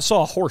 Saw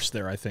a horse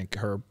there, I think,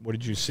 Herb. What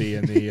did you see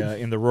in the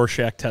in the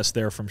Rorschach test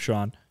there from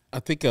Sean? I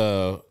think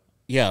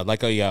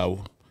like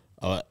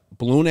a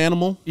balloon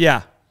animal.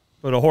 Yeah.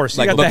 But a horse.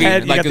 You got the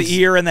head, you got the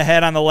ear and the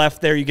head on the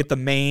left there. You get the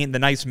mane, the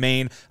nice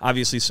mane.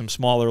 Obviously, some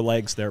smaller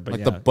legs there.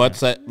 But the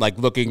butt's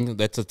looking.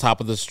 That's the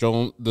top of the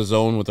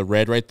zone with the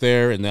red right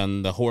there, and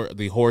then the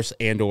horse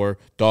and/or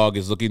dog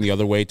is looking the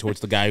other way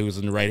towards the guy who's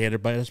in the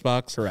right-handed batter's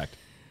box. Correct.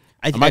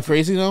 Am I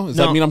crazy though? Does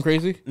that mean I'm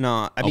crazy?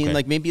 No, I mean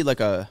maybe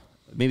a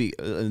maybe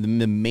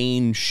the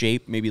main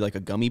shape, maybe like a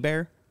gummy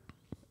bear,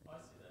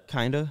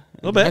 kind of. A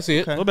little bit. I see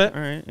it. A little bit.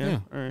 All right. Yeah.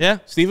 All right. Yeah.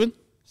 Steven?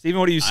 Steven,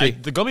 what do you see?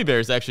 The gummy bear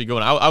is actually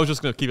going. I was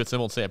just going to keep it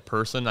simple and say a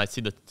person. I see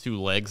the 2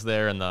 legs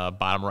there in the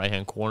bottom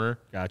right-hand corner.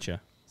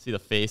 Gotcha. See the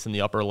face in the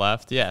upper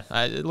left. Yeah,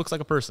 it looks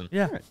like a person.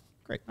 Yeah. All right.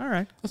 Great. All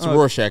right. That's a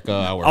Rorschach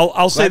hour.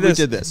 I'll say Glad we this.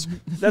 did this.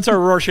 That's our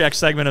Rorschach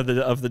segment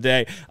of the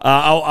day.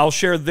 I'll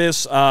share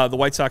this. The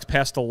White Sox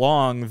passed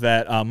along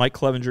that Mike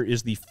Clevinger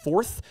is the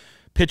 4th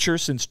pitcher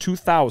since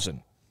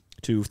 2000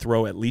 to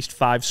throw at least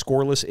 5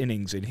 scoreless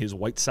innings in his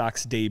White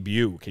Sox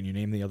debut. Can you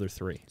name the other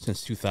 3?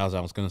 Since 2000,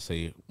 I was going to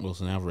say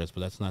Wilson Alvarez,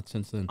 but that's not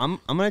since then. I'm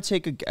going to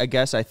take a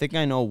guess. I think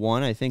I know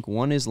one. I think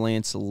one is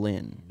Lance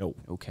Lynn. No.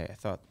 Okay, I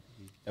thought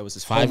that was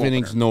his 5 home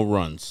innings, opener. no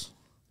runs.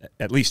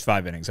 At least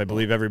 5 innings. I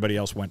believe everybody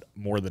else went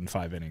more than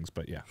 5 innings,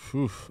 but yeah.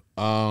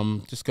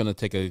 Just going to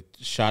take a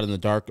shot in the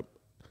dark.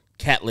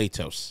 Cat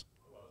Latos.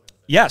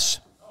 Yes.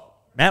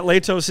 Matt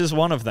Latos is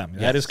one of them.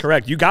 That is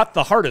correct. You got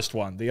the hardest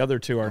one. The other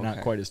 2 are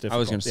not quite as difficult. I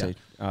was going to say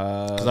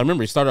Because I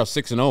remember he started off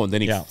 6-0, and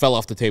then he fell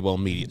off the table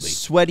immediately.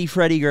 Sweaty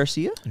Freddie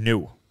Garcia.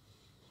 New.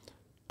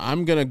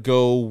 I'm going to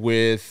go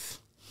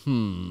with,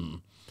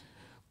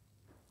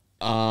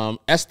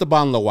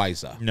 Esteban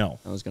Loaiza. No.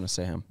 I was going to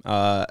say him.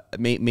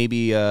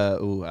 Maybe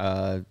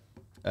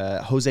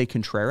Jose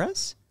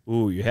Contreras.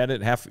 Ooh, you had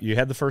it half. You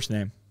had the first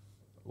name.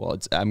 Well,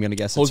 I'm going to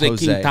guess Jose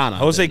it's Jose. Quintana.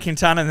 Jose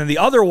Quintana, and then the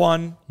other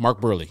one Mark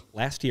Burley.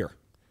 last year.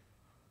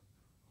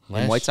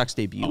 In White Sox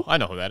debut. Oh, I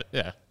know who that is.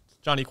 Yeah,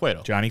 Johnny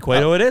Cueto. Johnny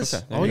Cueto it is.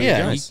 okay. Oh,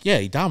 yeah.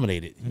 He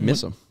dominated.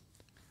 Miss him.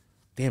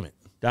 Damn it.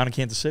 Down in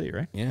Kansas City,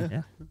 right?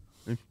 Yeah.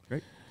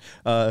 Great.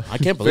 I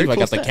can't believe I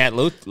got the Cat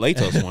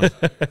Latos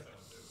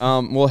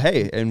one. Well,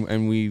 hey,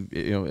 and we,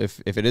 if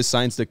it is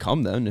signs to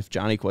come, then if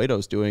Johnny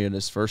Cueto's doing it in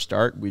his first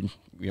start,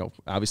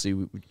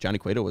 obviously Johnny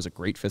Cueto was a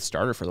great 5th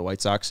starter for the White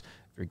Sox.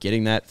 If you're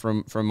getting that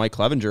from Mike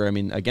Clevinger, I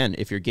mean, again,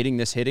 if you're getting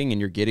this hitting and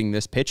you're getting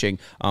this pitching,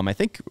 I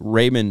think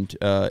Raymond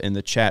in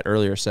the chat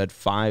earlier said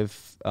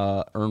 5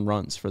 earned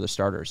runs for the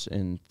starters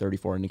in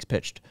 34 innings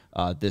pitched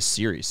this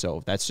series.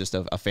 So that's just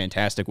a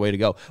fantastic way to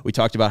go. We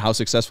talked about how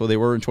successful they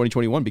were in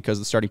 2021 because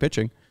of the starting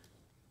pitching.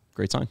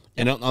 Great sign.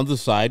 And on the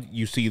side,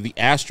 you see the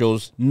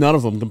Astros, none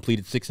of them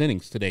completed 6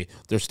 innings today.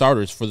 They're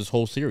starters for this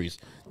whole series.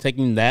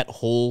 Taking that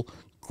whole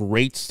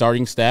great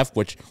starting staff,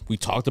 which we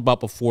talked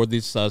about before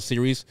this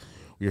series,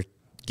 you're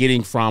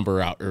getting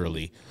Fromber out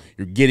early.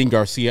 You're getting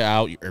Garcia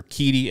out,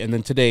 Urquidy, and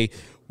then today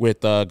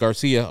with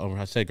Garcia,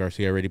 I said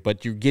Garcia already,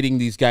 but you're getting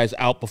these guys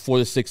out before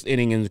the 6th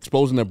inning and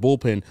exposing their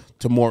bullpen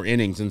to more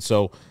innings. And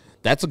so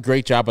that's a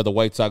great job by the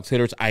White Sox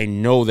hitters. I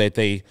know that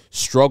they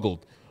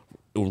struggled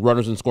with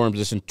runners in scoring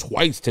position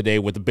twice today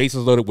with the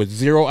bases loaded with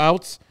 0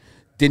 outs,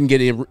 didn't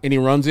get any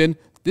runs in.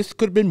 This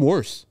could have been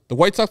worse. The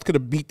White Sox could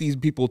have beat these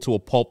people to a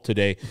pulp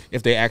today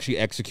if they actually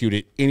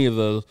executed any of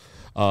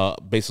the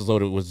bases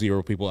loaded with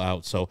 0 people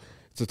out. So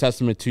it's a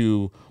testament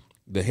to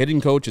the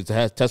hitting coach. It's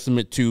a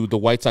testament to the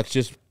White Sox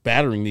just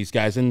battering these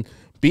guys and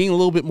being a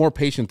little bit more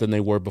patient than they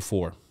were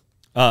before.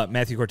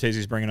 Matthew Cortese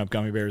is bringing up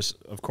gummy bears.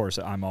 Of course,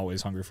 I'm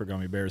always hungry for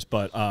gummy bears.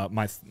 But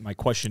my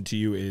question to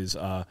you is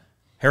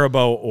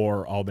Haribo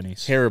or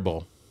Albanese?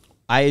 Haribo.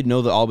 I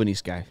know the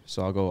Albanese guy,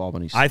 so I'll go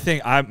Albanese. I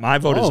think my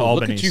vote is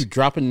Albanese. Look at you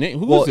dropping name.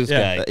 Who is this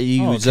guy?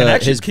 He was,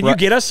 connections. Can you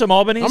get us some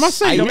Albanese? I'm not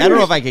saying. I don't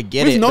know if I could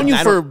get We've it. known but you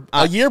I for don't-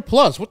 a year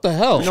plus. What the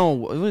hell? No,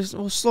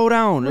 well, slow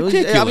down.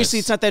 Ridiculous. Obviously,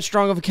 it's not that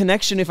strong of a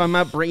connection if I'm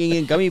not bringing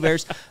in gummy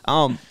bears.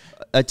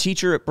 A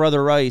teacher at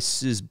Brother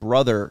Rice's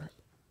brother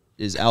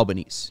is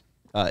Albanese.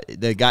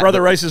 The guy,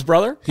 Brother Rice's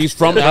brother? He's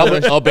from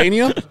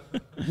Albania.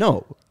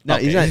 No,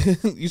 he's not.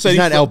 You said he's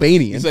not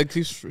Albanian. He's like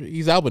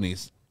he's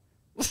Albanese.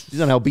 He's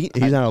not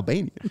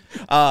Albanian.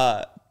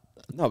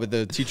 No, but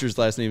the teacher's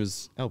last name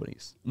is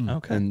Albanese.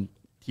 Okay. And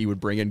he would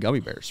bring in gummy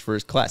bears for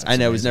his class.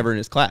 I was never in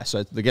his class.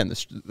 So again,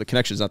 the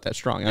connection's not that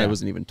strong. I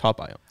wasn't even taught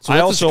by him. So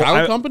that's a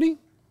Chicago company.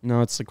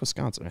 No, it's like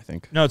Wisconsin, I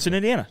think. No, it's in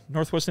Indiana,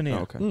 Northwest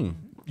Indiana. Okay.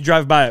 You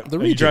drive by it.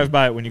 region. You drive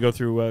by it when you go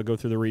through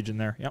the region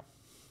there. Yep.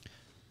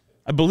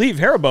 I believe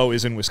Haribo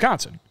is in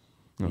Wisconsin.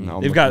 No,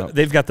 They've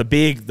got the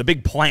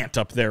big plant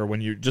up there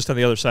when you're just on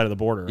the other side of the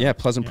border. Yeah,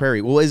 Pleasant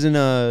Prairie. Well,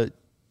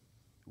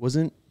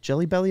 wasn't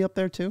Jelly Belly up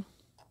there too?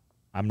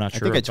 I'm not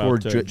sure. think I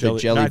about, toured the Jelly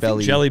Jelly no, I think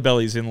Belly. Jelly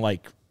Belly's in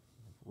like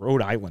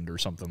Rhode Island or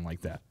something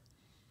like that.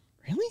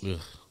 Really?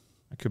 Ugh,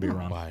 I could be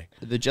wrong. why?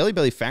 The Jelly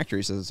Belly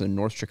factory says it's in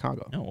North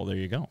Chicago. No, well there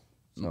you go.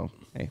 So,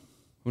 hey,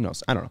 who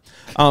knows? I don't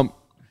know.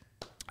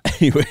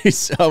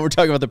 Anyways, we're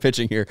talking about the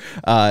pitching here.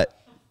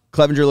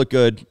 Clevinger looked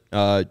good.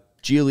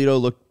 Giolito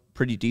looked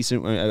pretty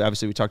decent.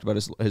 Obviously, we talked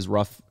about his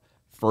rough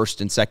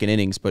first and second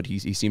innings, but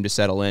he seemed to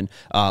settle in.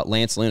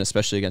 Lance Lynn,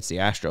 especially against the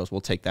Astros,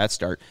 will take that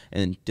start.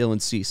 And Dylan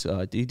Cease,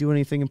 did he do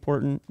anything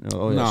important?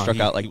 No,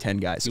 struck out like 10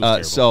 guys.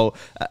 So,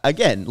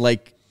 again,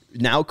 like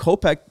now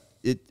Kopech,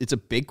 it's a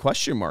big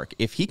question mark.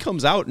 If he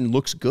comes out and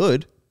looks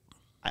good,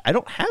 I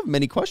don't have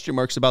many question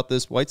marks about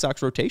this White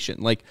Sox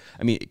rotation. Like,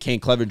 I mean, can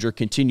Clevinger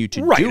continue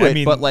to right. do it? I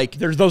mean, but like,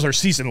 those are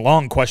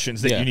season-long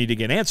questions that you need to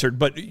get answered.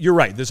 But you're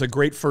right. This is a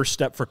great first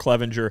step for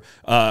Clevinger.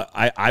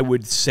 I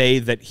would say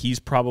that he's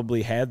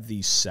probably had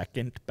the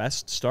second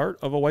best start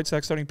of a White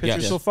Sox starting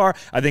pitcher so far.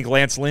 I think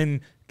Lance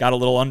Lynn got a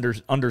little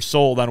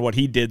undersold on what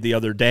he did the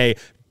other day,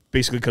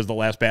 basically because the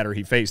last batter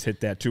he faced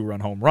hit that 2-run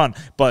home run.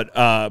 But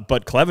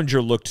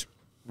Clevinger looked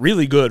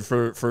really good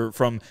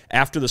from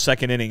after the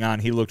second inning on.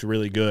 He looked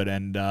really good,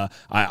 and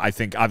I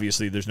think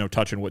obviously there's no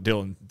touching what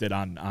Dylan did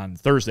on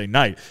Thursday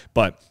night.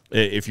 But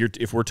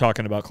if we're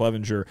talking about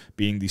Clevinger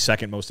being the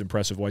second most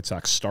impressive White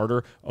Sox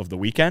starter of the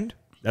weekend,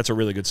 that's a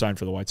really good sign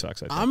for the White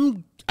Sox. I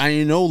think.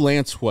 I know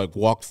Lance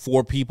walked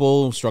 4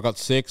 people, struck out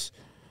 6,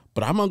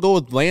 but I'm gonna go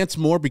with Lance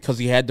more because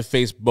he had to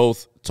face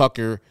both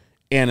Tucker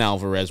and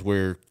Alvarez,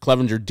 where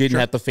Clevinger didn't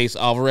have to face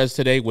Alvarez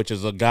today, which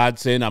is a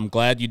godsend. I'm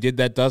glad you did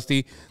that,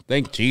 Dusty.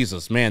 Thank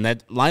Jesus, man.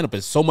 That lineup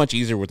is so much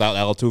easier without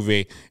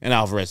Altuve and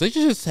Alvarez. They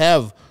should just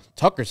have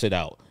Tucker sit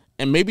out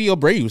and maybe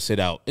Abreu sit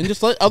out and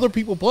just let other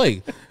people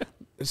play.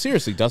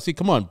 Seriously, Dusty,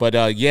 come on. But,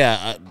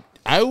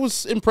 I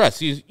was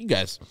impressed. You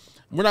guys,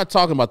 we're not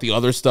talking about the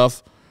other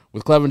stuff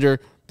with Clevinger.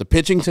 The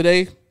pitching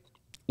today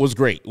was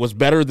great. It was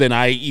better than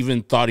I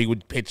even thought he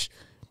would pitch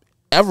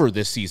ever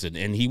this season,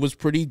 and he was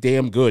pretty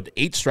damn good.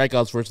 8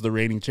 strikeouts versus the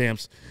reigning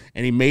champs,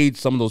 and he made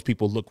some of those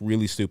people look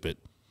really stupid.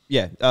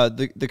 Yeah,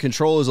 the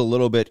control is a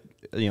little bit,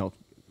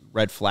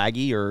 red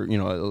flaggy or, a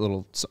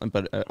little,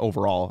 but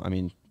overall, I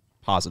mean,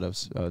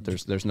 positives.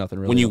 There's nothing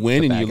really. When you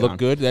win and you look on.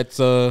 good, that's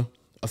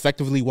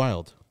effectively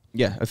wild.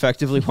 Yeah,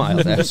 effectively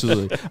wild,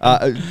 absolutely.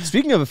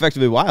 Speaking of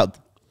effectively wild,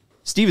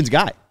 Steven's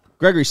guy,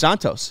 Gregory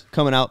Santos,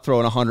 coming out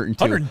throwing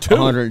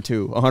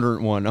 102,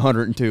 101,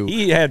 102.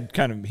 He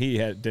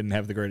didn't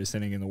have the greatest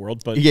inning in the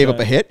world, but he gave up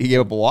a hit, he gave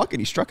up a walk, and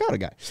he struck out a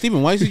guy.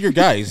 Steven, why is he your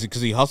guy? Is it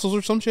because he hustles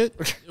or some shit?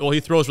 Well, he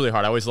throws really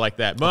hard. I always like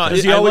that. But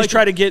does he always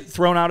try to get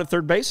thrown out at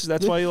third base? Is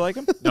that why you like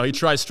him? No, he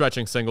tries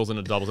stretching singles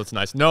into doubles. That's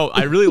nice. No,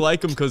 I really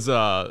like him because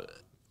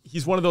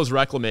he's one of those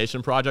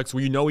reclamation projects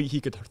where he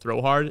could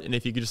throw hard, and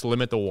if you could just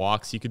limit the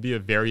walks, he could be a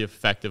very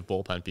effective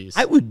bullpen piece.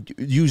 I would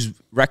use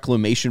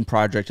reclamation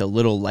project a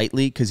little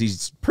lightly because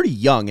he's pretty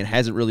young and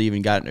hasn't really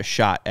even gotten a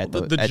shot at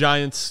the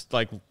Giants.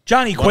 Like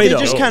Johnny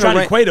Cueto,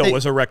 Johnny Cueto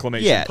was a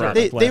reclamation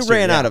project. They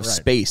ran out of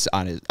space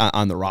on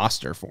the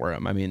roster for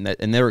him. I mean,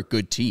 and they're a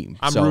good team.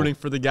 I'm rooting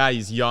for the guy.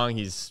 He's young.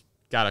 He's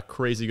got a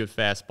crazy good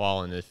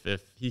fastball, and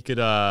if he could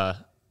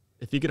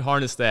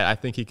harness that, I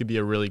think he could be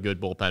a really good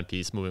bullpen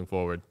piece moving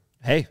forward.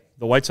 Hey,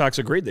 the White Sox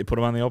agreed. They put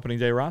him on the opening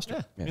day roster.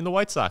 Yeah. I mean, the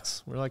White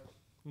Sox. We're like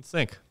in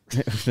sync.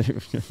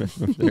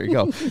 There you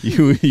go.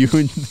 You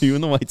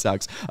and the White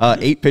Sox.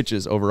 8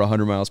 pitches over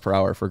 100 miles per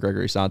hour for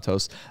Gregory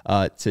Santos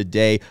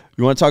today.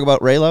 You want to talk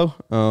about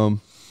Raylo?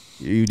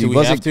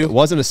 It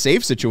wasn't a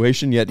safe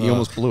situation, yet he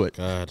almost blew it.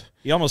 God.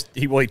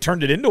 He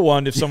turned it into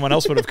one if someone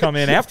else would have come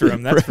in after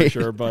him, that's for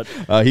sure. But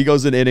he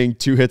goes an inning,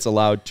 2 hits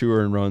allowed, 2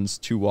 earned runs,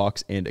 2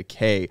 walks, and a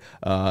K.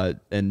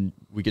 And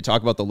we could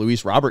talk about the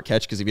Luis Robert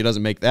catch because if he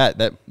doesn't make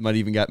that might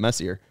even get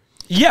messier.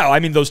 Yeah, I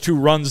mean, those 2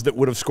 runs that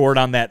would have scored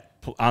on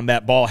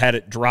that ball had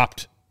it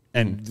dropped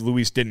and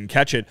Luis didn't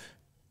catch it,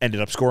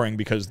 ended up scoring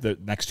because the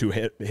next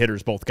 2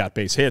 hitters both got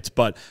base hits.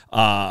 But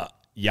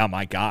yeah,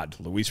 my God,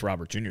 Luis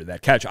Robert Jr.,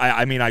 that catch.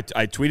 I mean, I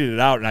tweeted it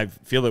out, and I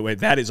feel that way.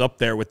 That is up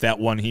there with that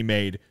one he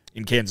made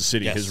in Kansas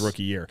City his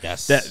rookie year.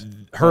 Yes. That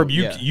Herb,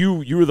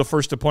 you were the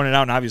first to point it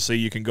out, and obviously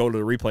you can go to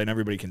the replay and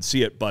everybody can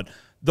see it, but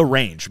the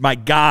range, my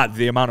God,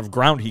 the amount of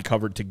ground he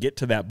covered to get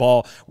to that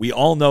ball. We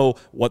all know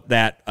what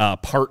that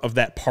part of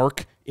that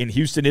park in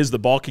Houston is. The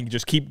ball can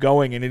just keep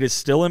going, and it is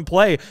still in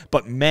play.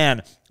 But,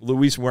 man,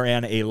 Luis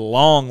ran a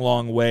long,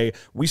 long way.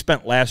 We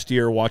spent last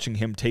year watching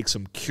him take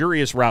some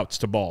curious routes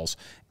to balls.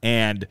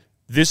 And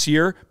this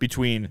year,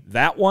 between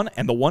that one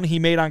and the one he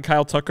made on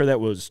Kyle Tucker that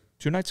was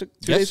 2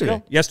 days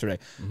ago? Yesterday.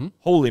 Mm-hmm.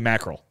 Holy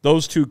mackerel.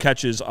 Those 2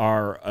 catches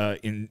are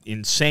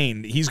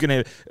insane. He's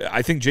going to –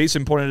 I think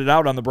Jason pointed it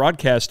out on the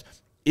broadcast –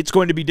 it's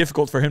going to be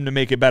difficult for him to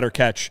make a better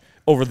catch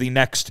over the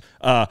next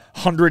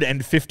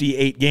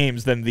 158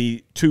 games than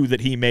the 2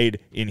 that he made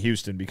in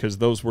Houston because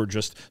those were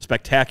just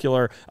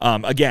spectacular.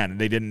 Again,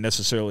 they didn't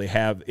necessarily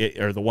have it,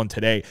 or the one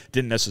today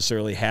didn't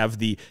necessarily have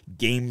the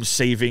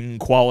game-saving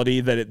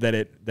quality that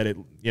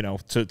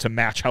it to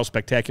match how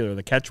spectacular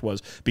the catch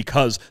was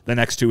because the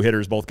next 2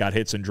 hitters both got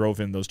hits and drove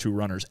in those 2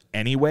 runners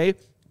anyway.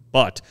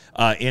 But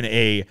in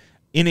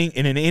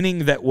an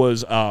inning that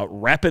was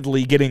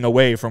rapidly getting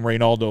away from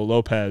Reynaldo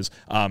Lopez,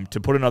 to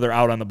put another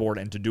out on the board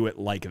and to do it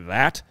like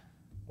that,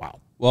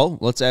 wow. Well,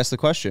 let's ask the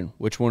question.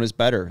 Which one is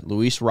better?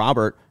 Luis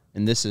Robert,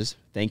 and this is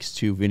thanks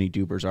to Vinnie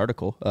Duber's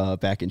article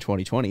back in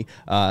 2020.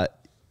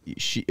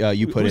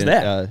 You put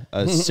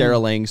in Sarah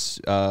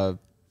Lang's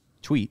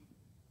tweet.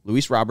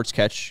 Luis Robert's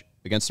catch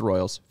against the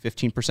Royals,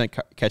 15%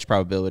 catch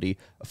probability,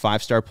 a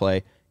 5-star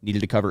play,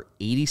 needed to cover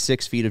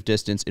 86 feet of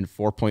distance in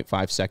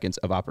 4.5 seconds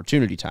of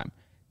opportunity time.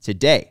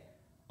 Today,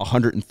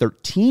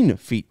 113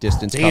 feet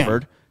distance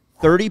covered,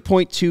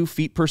 30.2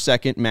 feet per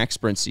second max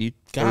sprint speed.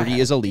 30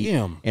 is elite.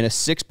 Damn. And a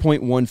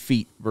 6.1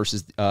 feet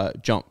versus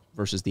jump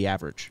versus the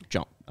average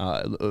jump.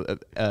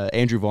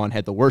 Andrew Vaughn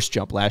had the worst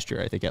jump last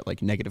year, I think, at like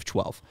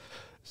 -12.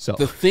 So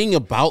the thing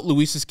about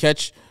Luis's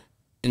catch,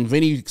 and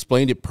Vinny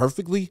explained it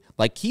perfectly,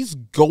 like he's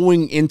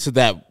going into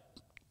that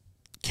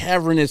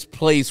cavernous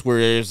place where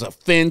there's a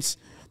fence.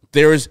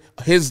 There's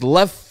his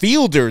left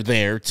fielder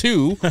there,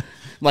 too.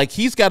 Like,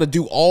 he's got to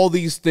do all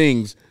these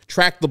things,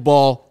 track the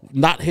ball,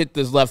 not hit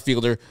this left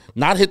fielder,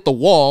 not hit the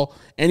wall,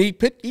 and he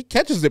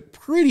catches it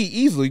pretty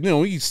easily. You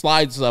know, he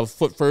slides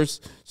foot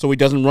first so he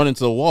doesn't run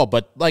into the wall.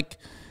 But, like,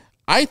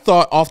 I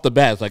thought off the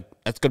bat, like,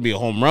 that's going to be a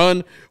home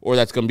run or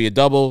that's going to be a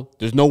double.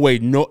 There's no way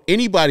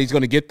anybody's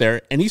going to get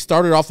there. And he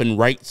started off in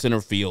right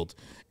center field,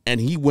 and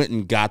he went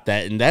and got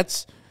that. And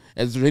that's,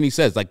 as Vinny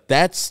says, like,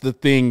 that's the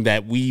thing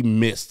that we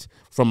missed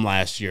from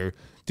last year,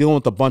 dealing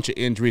with a bunch of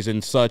injuries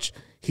and such.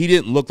 He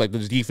didn't look like the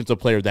defensive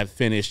player that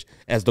finished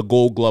as the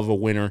Gold Glove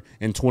winner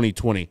in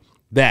 2020.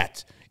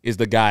 That is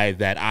the guy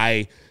that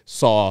I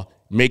saw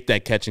make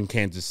that catch in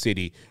Kansas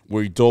City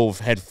where he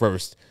dove head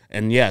first.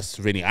 And yes,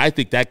 Vinny, I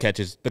think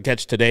the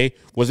catch today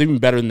was even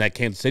better than that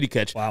Kansas City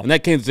catch. Wow. And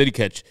that Kansas City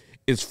catch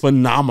is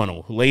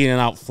phenomenal. Laying it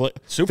out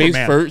face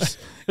first,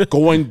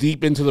 going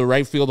deep into the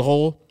right field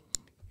hole.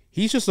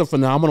 He's just a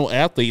phenomenal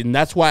athlete, and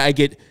that's why I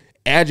get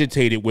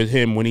agitated with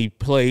him when he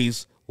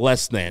plays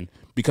less than,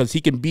 because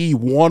he can be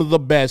one of the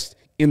best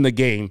in the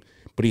game,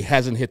 but he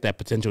hasn't hit that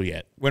potential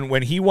yet.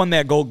 When he won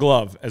that Gold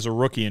Glove as a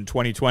rookie in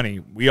 2020,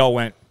 we all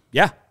went,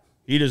 yeah,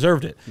 he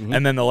deserved it. Mm-hmm.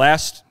 And then the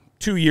last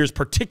 2 years,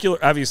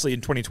 obviously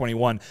in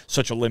 2021,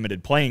 such a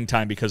limited playing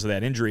time because of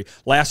that injury.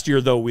 Last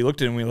year, though, we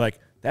looked at him and we were like,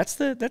 that's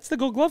the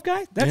Gold Glove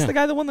guy? That's the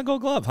guy that won the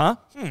Gold Glove, huh?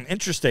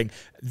 Interesting.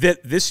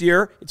 This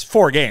year, it's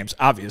 4 games,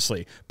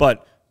 obviously,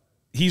 but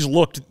he's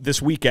looked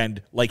this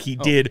weekend like he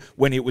did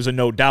when it was a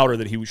no-doubter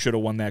that he should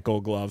have won that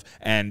Gold Glove.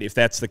 And if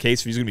that's the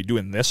case, if he's going to be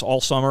doing this all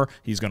summer,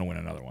 he's going to win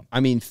another one. I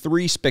mean,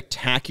 3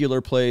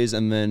 spectacular plays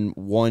and then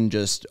 1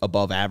 just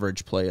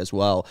above-average play as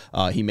well.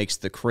 He makes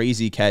the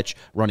crazy catch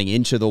running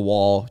into the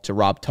wall to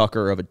rob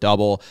Tucker of a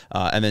double.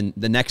 And then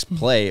the next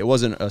play, it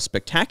wasn't a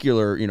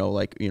spectacular,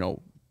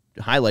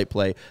 highlight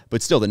play,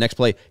 but still the next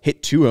play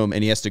hit to him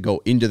and he has to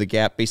go into the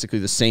gap basically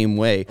the same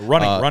way.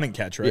 Running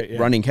catch, right? Yeah.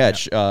 Running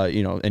catch,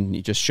 and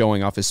he just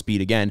showing off his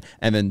speed again.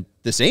 And then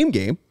the same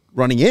game,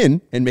 running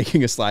in and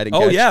making a sliding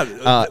catch. Oh,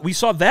 yeah. We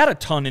saw that a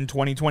ton in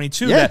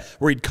 2022,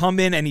 where he'd come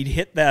in and he'd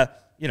hit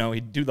that,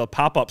 he'd do the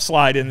pop-up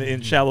slide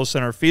in shallow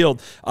center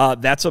field.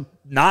 That's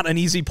not an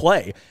easy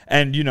play.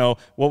 And,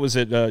 what was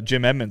it?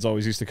 Jim Edmonds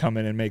always used to come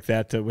in and make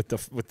that with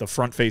the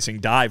front-facing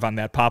dive on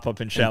that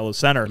pop-up in shallow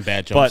center.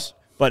 Bad jumps.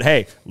 But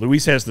hey,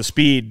 Luis has the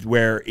speed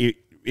where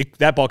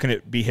that ball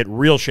can be hit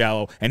real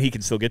shallow, and he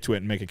can still get to it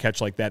and make a catch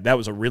like that. That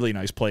was a really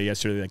nice play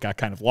yesterday that got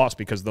kind of lost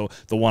because the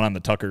one on the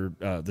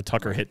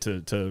Tucker hit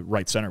to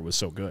right center was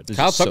so good.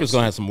 Kyle Tucker's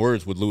going to have some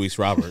words with Luis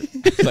Robert.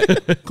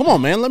 It's like, come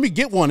on, man, let me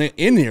get one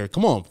in here.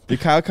 Come on. Did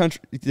Kyle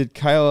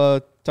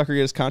Tucker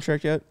get his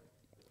contract yet?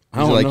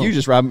 I don't know. You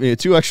just robbed me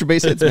 2 extra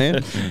base hits, man.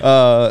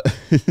 No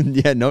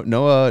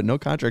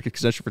contract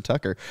extension for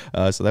Tucker.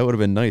 So that would have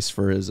been nice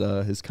for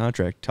his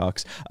contract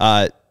talks.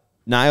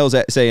 Niles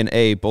saying,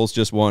 "Hey, Bulls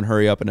just won.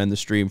 Hurry up and end the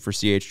stream for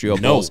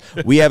CHGO Bulls."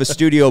 We have a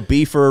Studio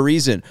B for a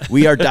reason.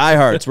 We are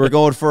diehards. We're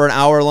going for an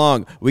hour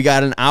long. We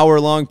got an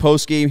hour-long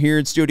post game here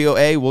in Studio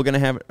A. We're gonna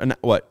have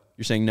what?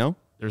 You're saying no?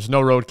 There's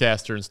no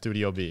roadcaster in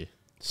Studio B.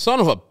 Son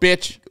of a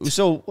bitch.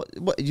 So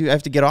what? You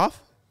have to get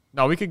off?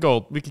 No, we could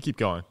go. We could keep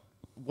going.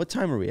 What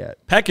time are we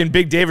at? Peck and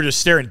Big Dave are just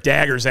staring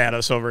daggers at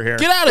us over here.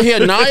 Get out of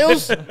here,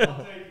 Niles.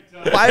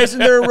 Why isn't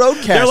there a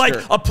roadcaster? They're like,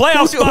 a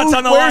playoff spot's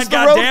on the line,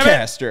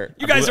 goddammit.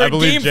 You guys are in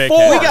game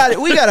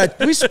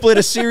 4. We split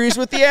a series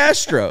with the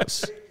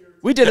Astros.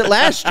 We did it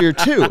last year,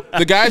 too.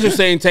 The guys are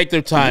saying take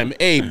their time.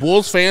 Hey,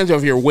 Bulls fans,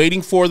 if you're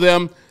waiting for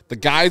them, the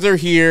guys are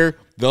here.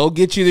 They'll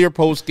get you their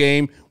post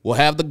game. We'll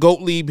have the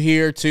Gottlieb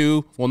here,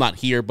 too. Well, not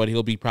here, but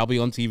he'll be probably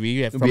on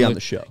TV. He'll be on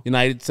the show.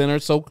 United Center,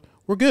 so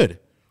we're good.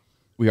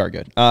 We are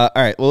good. All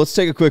right, well, let's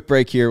take a quick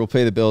break here. We'll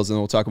pay the bills, and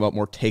then we'll talk about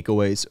more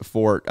takeaways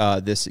for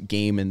this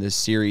game and this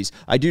series.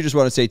 I do just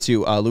want to say,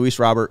 too, Luis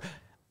Robert,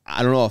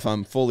 I don't know if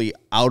I'm fully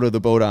out of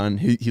the boat on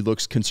he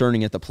looks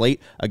concerning at the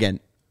plate. Again,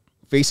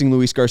 facing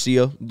Luis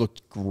Garcia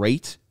looked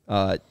great,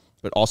 but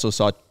also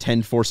saw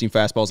 10 four-seam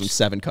fastballs and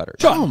 7 cutters.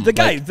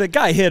 The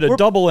guy hit a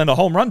double and a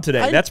home run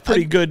today. That's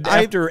pretty good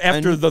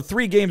after the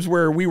 3 games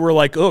where we were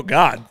like, oh,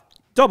 God.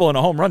 Double and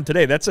a home run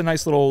today. That's a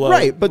nice little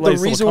right, but nice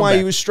the reason why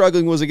he was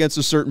struggling was against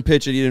a certain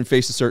pitch and he didn't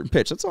face a certain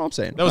pitch. That's all I'm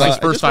saying. That was his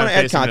first time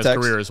facing in his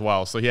career as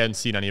well, so he hadn't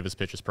seen any of his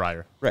pitches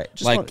prior. Right.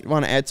 Just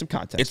want to add some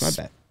context. It's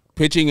my bad.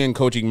 Pitching and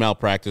coaching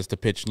malpractice to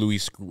pitch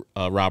Luis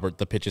Robert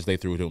the pitches they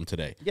threw to him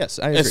today. Yes,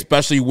 I agree.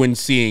 Especially when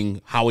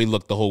seeing how he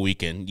looked the whole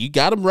weekend. You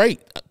got him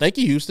right. Thank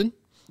you, Houston.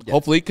 Yeah.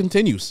 Hopefully it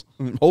continues.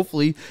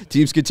 Hopefully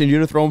teams continue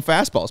to throw him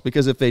fastballs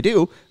because if they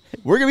do,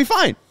 we're gonna be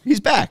fine. He's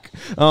back.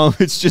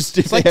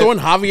 It's like throwing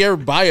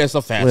Javier Baez a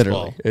fastball.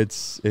 Literally,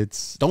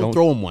 it's don't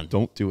throw him one.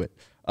 Don't do it.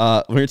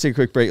 We're going to take a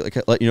quick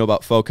break, let you know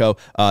about FOCO.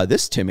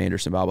 This Tim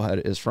Anderson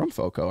bobblehead is from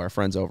FOCO, our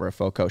friends over at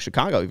FOCO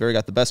Chicago. You've already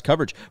got the best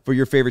coverage for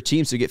your favorite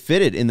teams to get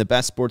fitted in the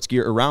best sports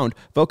gear around.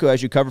 FOCO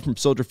has you covered from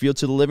Soldier Field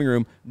to the living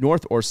room,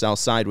 north or south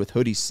side, with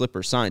hoodies,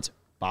 slippers, signs,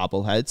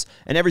 bobbleheads,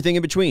 and everything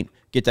in between.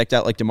 Get decked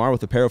out like DeMar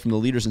with apparel from the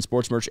leaders in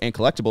sports merch and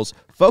collectibles.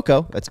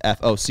 FOCO, that's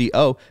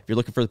FOCO. If you're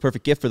looking for the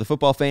perfect gift for the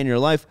football fan in your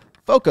life,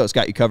 FOCO's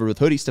got you covered with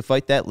hoodies to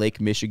fight that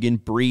Lake Michigan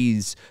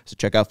breeze. So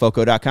check out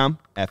FOCO.com,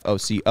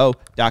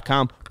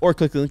 FOCO.com, or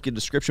click the link in the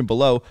description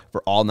below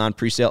for all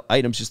non-presale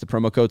items. Just the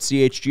promo code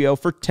CHGO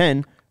for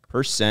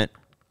 10%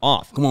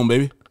 off. Come on,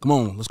 baby. Come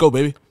on. Let's go,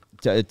 baby.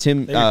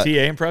 Tim. Your TA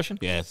impression?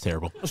 Yeah, it's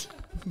terrible.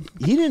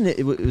 He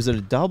didn't. Was it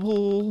a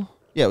double?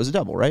 Yeah, it was a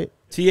double, right?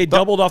 TA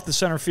doubled off the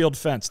center field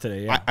fence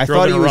today. Yeah. I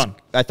thought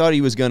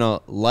he was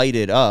gonna light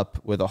it up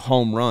with a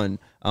home run.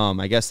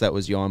 I guess that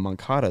was Yoan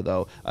Moncada,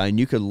 though. And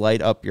you could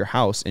light up your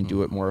house and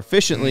do it more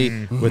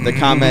efficiently with the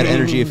ComEd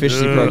Energy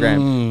Efficiency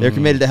Program. They're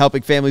committed to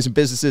helping families and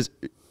businesses.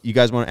 You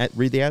guys want to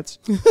read the ads?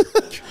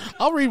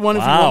 I'll read one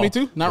if you want me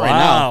to. Not right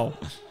now.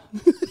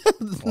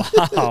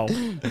 Wow.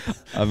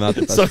 I'm not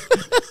the best.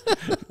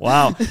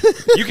 Wow.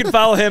 You can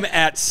follow him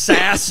at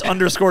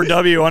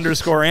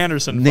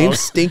 @SAS_W_Anderson. Name's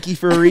Stinky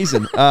for a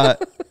reason.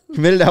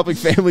 Committed to helping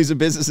families and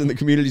businesses in the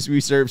communities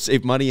we serve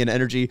save money and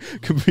energy.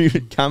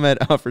 ComEd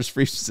offers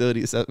free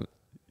facility assessment.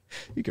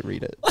 You can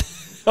read it.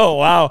 Oh,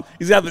 wow. Now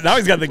he's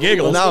got the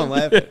giggles. Well, now I'm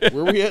laughing.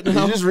 Where are we at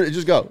now?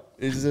 Just go.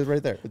 It's just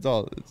right there. It's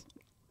all.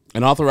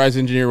 An authorized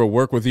engineer will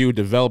work with you to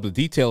develop a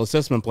detailed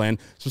assessment plan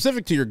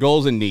specific to your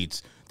goals and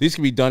needs. These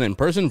can be done in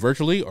person,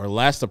 virtually, or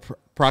last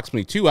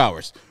approximately 2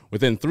 hours.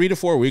 Within 3 to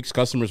 4 weeks,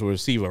 customers will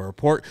receive a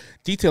report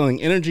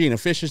detailing energy and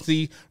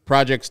efficiency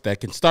projects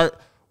that can start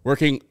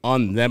working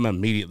on them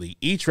immediately.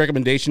 Each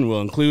recommendation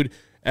will include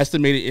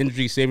estimated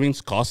energy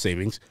savings, cost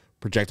savings,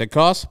 projected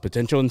costs,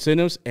 potential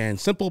incentives, and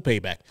simple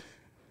payback.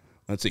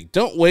 Let's see.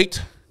 Don't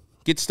wait.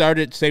 Get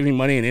started saving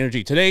money and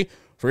energy today.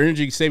 For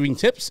energy saving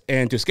tips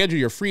and to schedule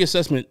your free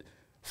assessment,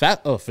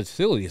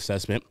 facility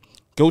assessment,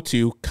 go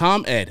to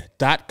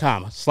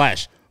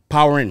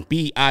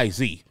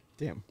comed.com/powerinbiz.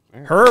 Damn.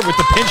 Herb with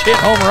the pinch hit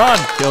home run.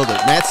 Killed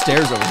it. Matt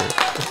Stairs over here.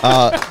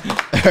 All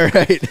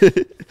right.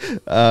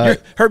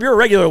 Herb, you're a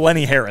regular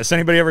Lenny Harris.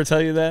 Anybody ever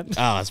tell you that?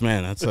 Oh,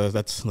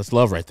 that's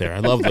love right there. I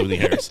love Lenny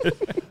Harris. Do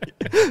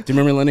you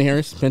remember Lenny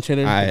Harris, pinch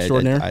hitter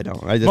extraordinaire? I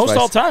don't. Most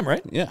all time,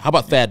 right? Yeah. How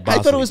about Thad Bosley?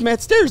 I thought it was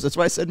Matt Stairs. That's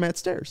why I said Matt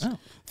Stairs. Oh.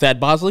 Thad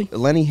Bosley?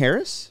 Lenny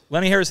Harris?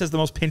 Lenny Harris has the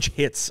most pinch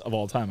hits of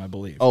all time, I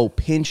believe. Oh,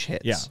 pinch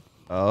hits. Yeah.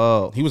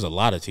 Oh. He was a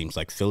lot of teams,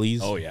 like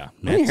Phillies. Oh, yeah.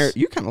 Lenny Harris.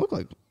 You kind of look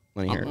like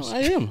Lenny Harris. I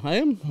am.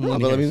 No,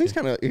 but I mean, he's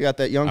kind of, you got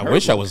that young. I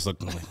wish I was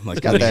looking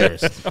like got Lenny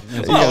that. Harris.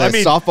 You got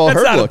that softball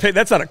Herb look.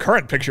 That's not a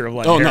current picture of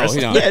Lenny Oh, no. Harris.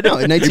 You know, Yeah, no.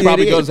 In he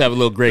probably 1988. does have a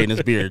little gray in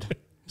his beard.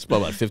 He's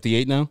about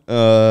 58 now.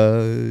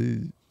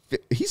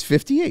 He's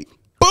 58.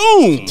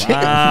 Boom!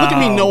 Wow. Look at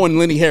me knowing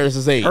Lenny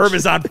Harris's age. Herb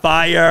is on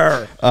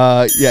fire.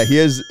 Yeah, he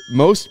has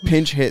most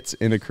pinch hits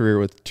in a career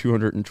with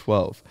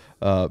 212.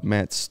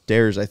 Matt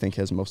Stairs, I think,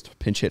 has most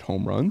pinch hit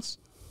home runs.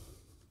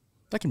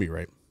 That can be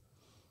right.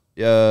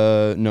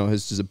 No,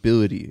 his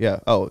ability. Yeah.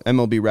 Oh,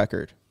 MLB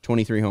record,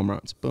 23 home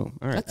runs. Boom.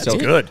 All right. That's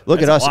good.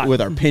 Look That's at a us lot.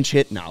 with our pinch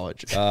hit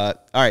knowledge. All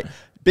right.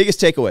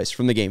 Biggest takeaways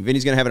from the game.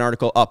 Vinny's going to have an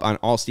article up on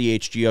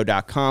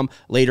allchgo.com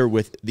later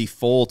with the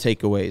full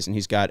takeaways, and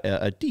he's got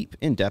a deep,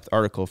 in-depth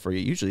article for you.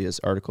 Usually his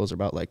articles are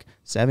about like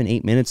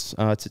 7-8 minutes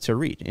to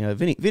read. You know,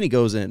 Vinny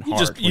goes in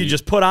hard. You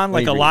just put on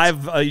like a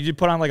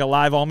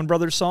live Allman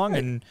Brothers song,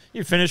 and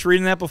you finish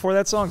reading that before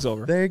that song's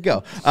over. There you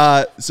go.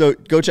 So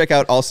go check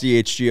out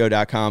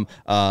allchgo.com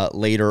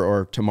later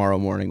or tomorrow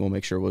morning. We'll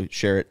make sure we'll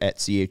share it at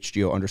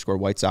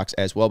CHGO_White Sox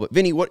as well. But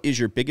Vinny, what is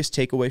your biggest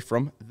takeaway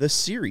from the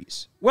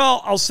series?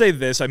 Well, I'll say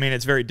this. I mean,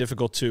 it's very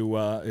difficult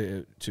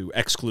to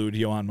exclude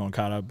Yoan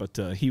Moncada,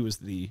 but he was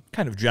the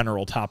kind of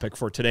general topic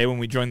for today when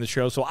we joined the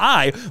show. So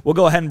I will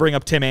go ahead and bring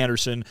up Tim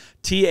Anderson.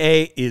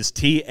 TA is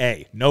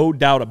TA. No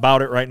doubt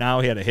about it right now.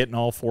 He had a hit in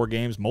all 4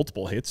 games,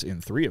 multiple hits in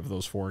 3 of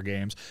those 4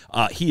 games.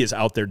 He is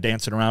out there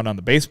dancing around on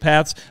the base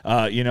paths,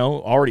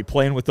 already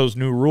playing with those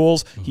new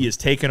rules. He is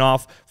taking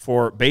off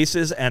for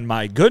bases, and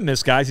my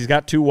goodness, guys, he's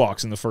got 2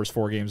 walks in the first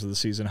 4 games of the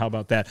season. How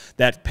about that?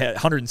 That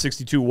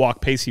 162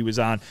 walk pace he was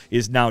on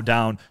is now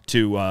down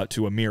to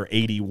a mere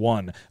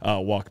 81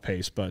 walk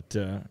pace, but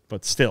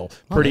still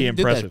pretty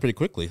impressive. Did that pretty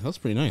quickly. That's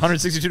pretty nice.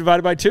 162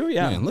 divided by 2,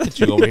 yeah. Man, look at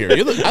you over here.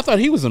 I thought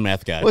he was a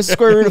math guy. What's the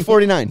square root of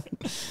 49?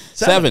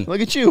 7. Look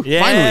at you.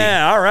 Yeah,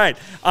 Finally. all right.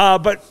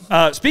 But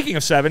speaking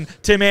of 7,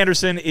 Tim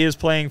Anderson is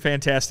playing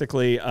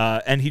fantastically,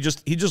 and he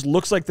just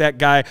looks like that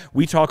guy.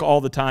 We talk all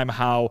the time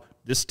how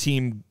this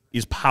team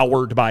is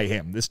powered by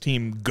him. This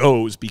team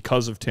goes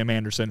because of Tim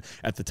Anderson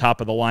at the top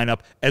of the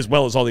lineup, as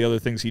well as all the other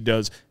things he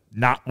does,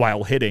 not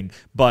while hitting.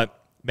 But,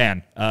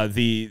 man,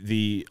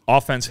 the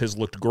offense has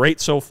looked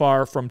great so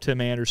far from Tim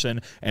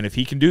Anderson, and if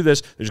he can do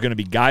this, there's going to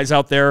be guys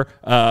out there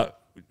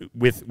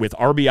with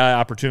RBI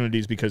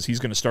opportunities because he's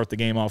going to start the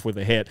game off with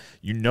a hit.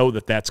 You know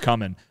that's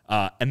coming.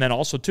 And then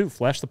also, too,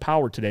 flash the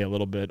power today a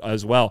little bit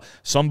as well.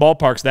 Some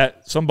ballparks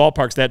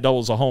that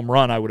doubles a home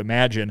run, I would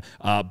imagine,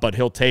 but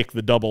he'll take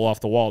the double off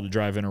the wall to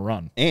drive in a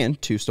run.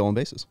 And 2 stolen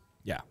bases.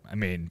 Yeah, I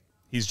mean,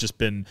 he's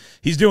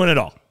doing it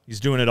all. He's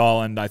doing it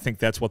all, and I think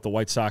that's what the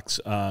White Sox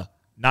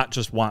not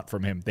just want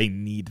from him. They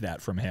need that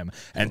from him.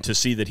 And to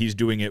see that he's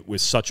doing it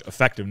with such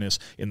effectiveness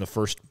in the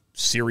first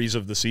series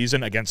of the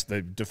season against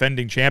the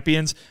defending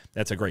champions,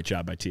 that's a great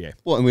job by TA.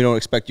 Well, and we don't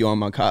expect Yoan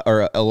Moncada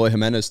or Eloy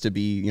Jimenez to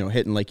be,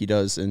 hitting like he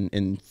does in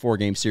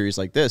 4-game series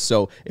like this.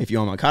 So if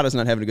Yoan Moncada's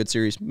not having a good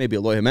series, maybe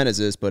Eloy Jimenez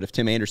is. But if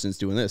Tim Anderson's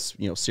doing this,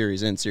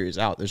 series in, series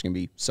out, there's going to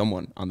be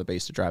someone on the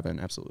base to drive in.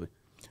 Absolutely.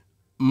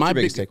 My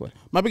biggest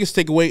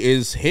takeaway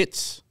is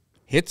hits.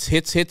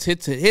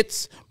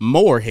 Hits,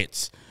 more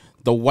hits.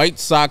 The White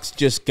Sox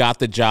just got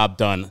the job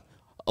done.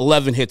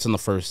 11 hits in the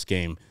first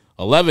game,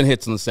 11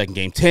 hits in the second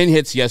game, 10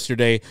 hits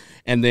yesterday,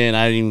 and then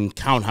I didn't even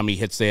count how many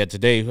hits they had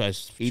today.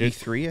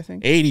 83, I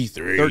think?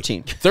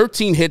 83.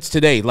 13 hits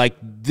today. Like,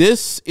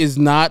 this is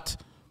not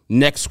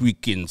next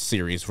weekend's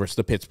series versus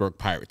the Pittsburgh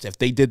Pirates. If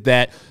they did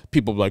that,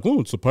 people would be like,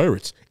 oh, it's the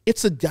Pirates.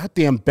 It's a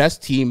goddamn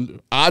best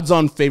team,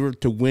 odds-on favorite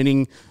to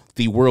winning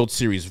the World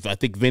Series. I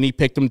think Vinnie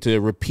picked them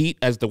to repeat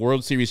as the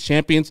World Series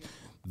champions.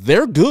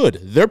 They're good.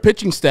 Their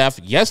pitching staff,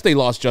 yes, they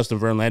lost Justin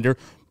Verlander,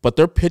 but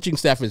their pitching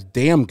staff is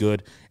damn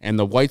good, and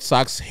the White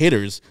Sox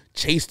hitters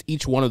chased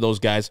each one of those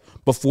guys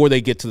before they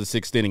get to the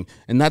 6th inning.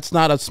 And that's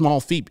not a small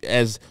feat,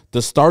 as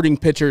the starting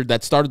pitcher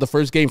that started the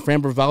first game,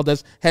 Framber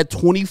Valdez, had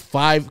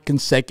 25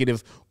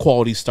 consecutive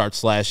quality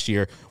starts last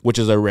year, which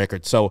is a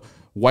record. So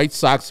White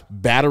Sox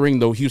battering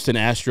the Houston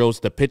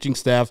Astros, the pitching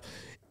staff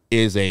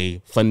is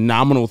a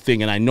phenomenal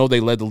thing, and I know they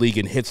led the league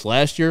in hits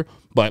last year,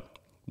 but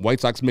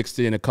White Sox mixed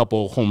in a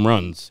couple home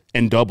runs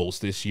and doubles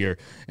this year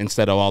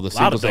instead of all the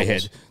singles they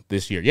had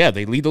this year. Yeah,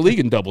 they lead the league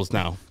in doubles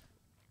now.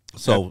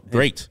 So,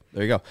 great.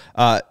 There you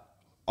go.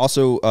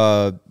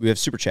 Also, we have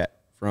Super Chat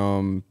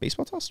from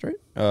Baseball Toss, right?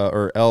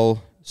 Or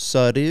El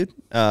Sadid,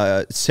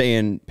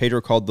 saying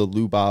Pedro called the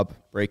Lou Bob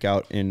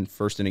breakout in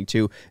first inning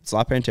too. It's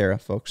La Pantera,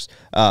 folks.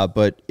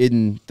 But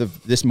in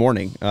this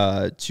morning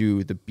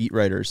to the beat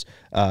writers,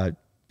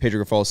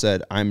 Pedro Grifol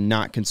said, I'm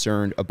not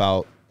concerned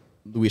about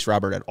Luis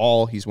Robert at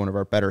all. He's one of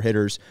our better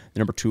hitters. The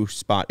number 2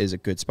 spot is a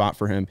good spot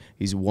for him.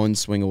 He's one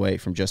swing away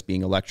from just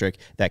being electric.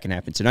 That can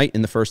happen tonight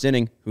in the first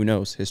inning. Who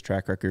knows? His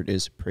track record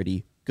is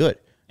pretty good.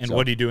 And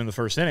what did he do in the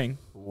first inning?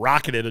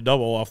 Rocketed a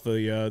double off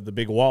the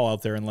big wall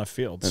out there in left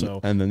field.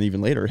 And then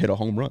even later hit a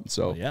home run.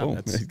 So yeah,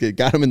 boom. It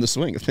got him in the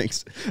swing of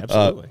things.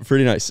 Absolutely.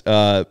 Pretty nice.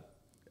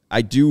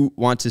 I do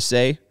want to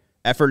say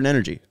effort and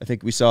energy. I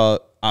think we saw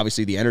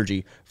obviously the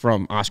energy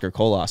from Oscar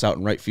Colas out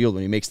in right field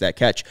when he makes that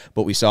catch,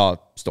 but we saw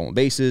stolen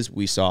bases,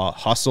 we saw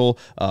hustle,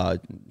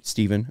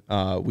 Steven,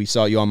 we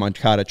saw Yoan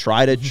Moncada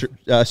try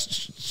to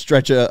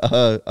stretch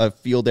a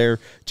field there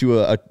to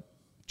a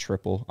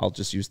triple. I'll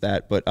just use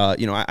that. But,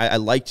 I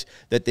liked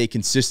that they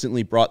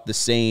consistently brought the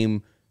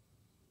same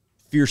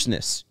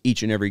fierceness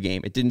each and every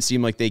game. It didn't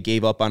seem like they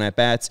gave up on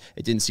at-bats.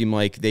 It didn't seem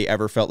like they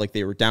ever felt like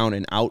they were down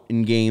and out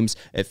in games.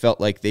 It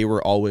felt like they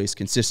were always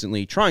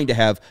consistently trying to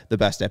have the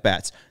best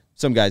at-bats.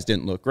 Some guys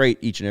didn't look great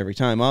each and every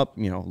time up.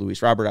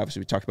 Luis Robert,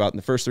 obviously, we talked about in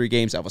the first 3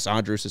 games. Elvis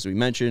Andrus, as we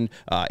mentioned.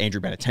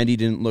 Andrew Benintendi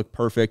didn't look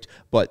perfect,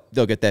 but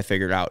they'll get that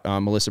figured out.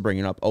 Melissa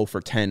bringing up 0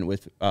 for 10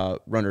 with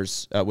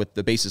runners with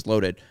the bases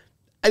loaded.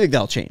 I think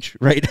that'll change,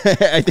 right?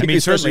 I mean,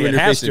 certainly it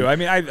has to. I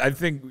mean, I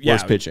think, yeah.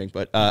 Worse pitching,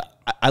 but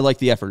I like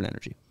the effort and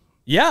energy.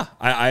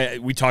 Yeah,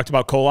 we talked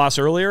about Colas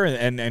earlier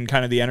and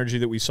kind of the energy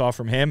that we saw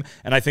from him.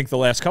 And I think the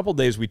last couple of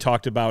days we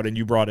talked about, and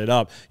you brought it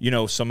up,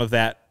 some of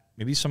that,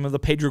 maybe some of the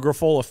Pedro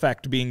Grifol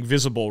effect being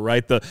visible,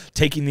 right? The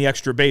taking the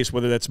extra base,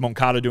 whether that's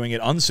Moncada doing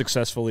it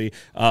unsuccessfully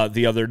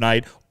the other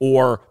night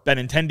or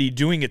Benintendi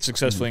doing it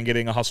successfully and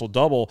getting a hustle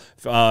double,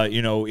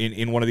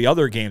 in one of the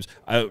other games.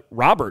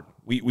 Robert,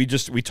 we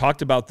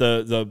talked about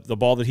the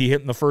ball that he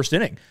hit in the first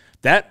inning.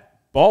 That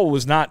ball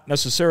was not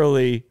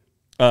necessarily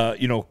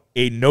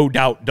a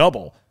no-doubt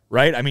double,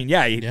 right? I mean,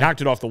 he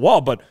knocked it off the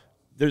wall, but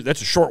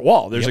that's a short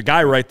wall. There's a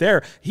guy right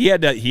there. He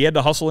had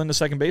to hustle into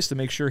second base to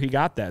make sure he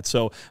got that.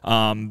 So,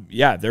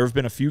 there have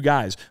been a few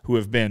guys who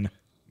have been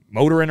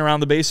motoring around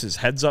the bases,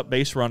 heads up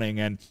base running,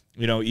 and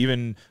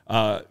even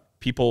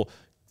people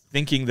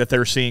thinking that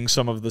they're seeing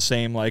some of the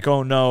same, like,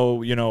 oh no,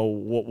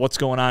 what's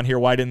going on here?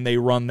 Why didn't they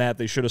run that?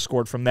 They should have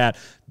scored from that.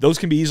 Those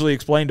can be easily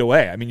explained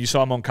away. I mean, you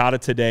saw Moncada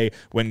today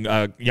when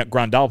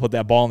Grandal put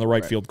that ball in the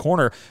right field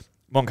corner.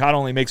 Moncada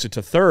only makes it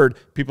to third.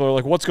 People are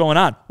like, "What's going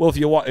on?" Well, if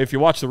you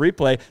watch the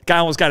replay, guy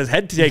almost got his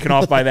head taken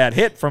off by that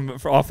hit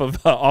off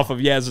of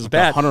Yaz's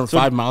bat.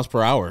 105 miles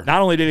per hour.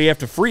 Not only did he have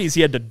to freeze,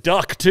 he had to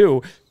duck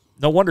too.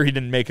 No wonder he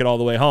didn't make it all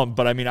the way home.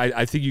 But I mean,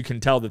 I think you can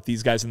tell that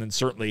these guys, and then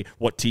certainly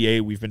what TA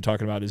we've been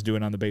talking about is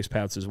doing on the base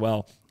paths as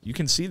well. You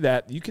can see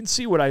that. You can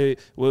see what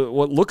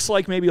looks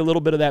like maybe a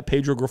little bit of that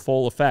Pedro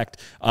Grifol effect.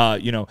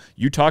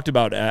 You talked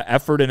about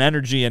effort and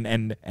energy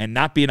and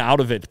not being out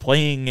of it,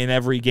 playing in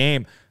every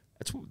game.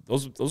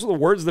 Those are the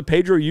words that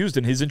Pedro used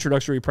in his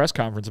introductory press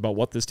conference about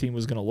what this team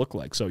was going to look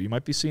like. So you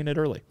might be seeing it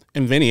early.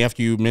 And Vinny,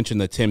 after you mentioned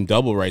the Tim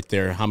double right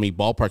there, how many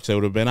ballparks it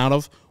would have been out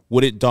of?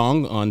 Would It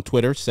Dong on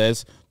Twitter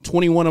says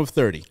 21 of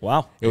 30.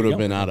 Wow. It would have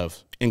been out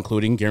of,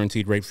 including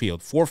guaranteed rate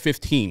field.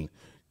 415.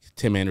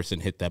 Tim Anderson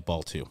hit that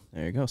ball too.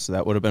 There you go. So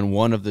that would have been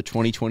one of the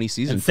 2020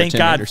 season. And for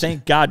Tim Anderson.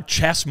 Thank God,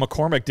 Chess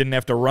McCormick didn't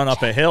have to run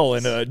up a hill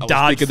and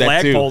dodge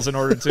flagpoles in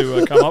order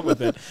to come up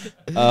with it.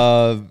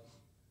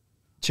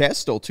 Chaz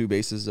stole 2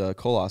 bases.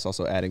 Colas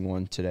also adding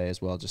 1 today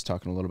as well. Just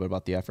talking a little bit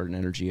about the effort and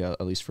energy,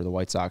 at least for the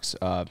White Sox.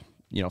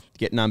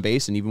 Getting on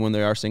base, and even when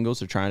there are singles,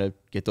 they're trying to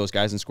get those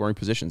guys in scoring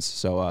positions.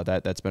 So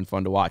that's been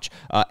fun to watch.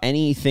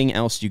 Anything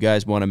else you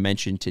guys want to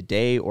mention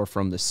today or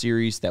from the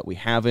series that we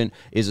haven't?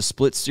 Is a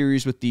split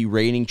series with the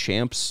reigning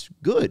champs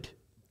good?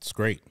 It's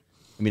great.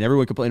 I mean,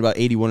 everyone complained about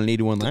 81 and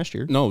 81 last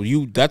year. No,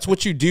 that's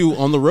what you do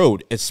on the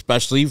road,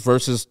 especially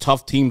versus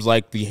tough teams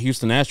like the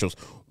Houston Astros.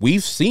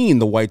 We've seen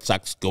the White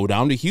Sox go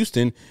down to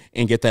Houston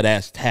and get that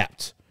ass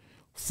tapped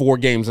 4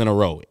 games in a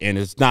row, and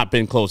it's not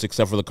been close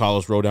except for the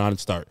Carlos Rodon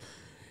start.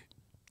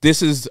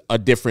 This is a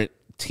different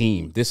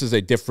team. This is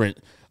a different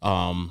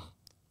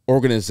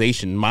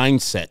organization,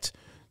 mindset.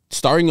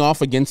 Starting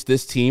off against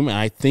this team, and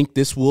I think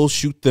this will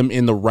shoot them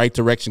in the right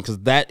direction because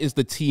that is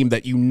the team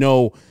that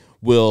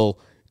will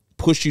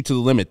push you to the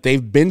limit.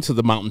 They've been to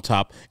the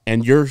mountaintop,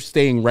 and you're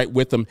staying right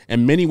with them.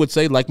 And many would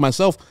say, like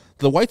myself,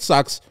 the White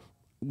Sox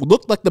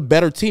looked like the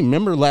better team.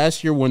 Remember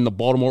last year when the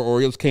Baltimore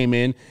Orioles came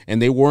in,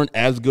 and they weren't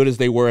as good as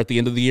they were at the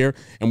end of the year,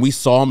 and we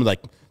saw them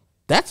like,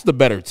 that's the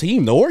better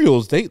team. The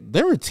Orioles,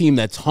 they're a team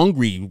that's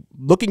hungry,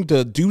 looking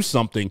to do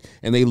something,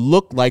 and they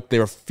look like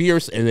they're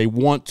fierce and they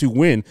want to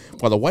win,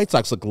 while the White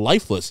Sox look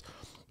lifeless.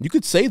 You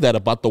could say that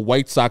about the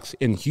White Sox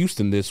in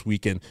Houston this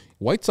weekend.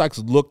 White Sox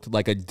looked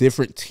like a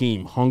different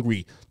team,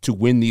 hungry to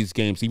win these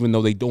games, even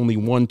though they only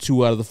won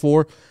 2 out of the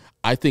 4.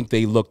 I think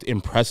they looked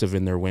impressive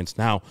in their wins.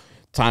 Now,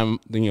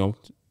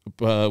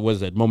 what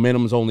is it?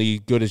 Momentum's only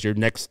good as your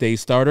next day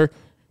starter.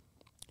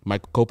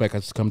 Michael Kopech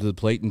has to come to the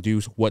plate and do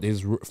what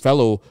his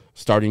fellow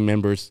starting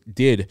members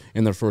did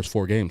in their first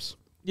 4 games.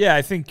 Yeah,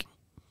 I think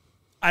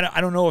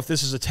I don't know if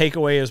this is a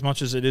takeaway as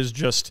much as it is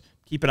just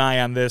keep an eye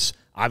on this.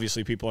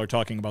 Obviously, people are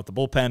talking about the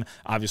bullpen.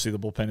 Obviously, the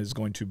bullpen is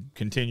going to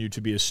continue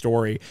to be a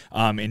story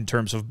in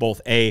terms of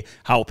both A,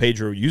 how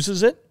Pedro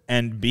uses it,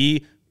 and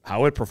B,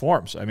 how it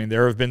performs. I mean,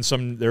 there have been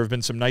some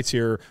nights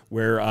here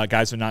where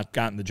guys have not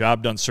gotten the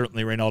job done.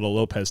 Certainly, Reynaldo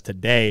Lopez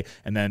today,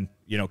 and then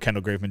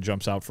Kendall Graveman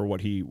jumps out for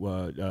what he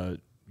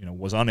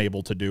was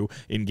unable to do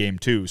in Game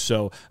 2.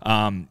 So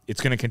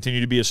it's going to continue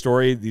to be a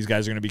story. These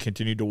guys are going to be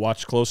continued to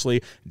watch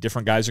closely.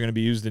 Different guys are going to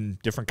be used in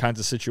different kinds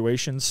of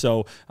situations.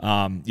 So,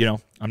 I'm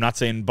not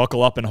saying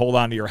buckle up and hold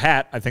on to your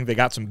hat. I think they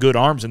got some good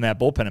arms in that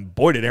bullpen, and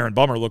boy, did Aaron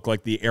Bummer look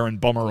like the Aaron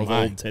Bummer of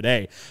old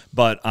today.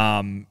 But,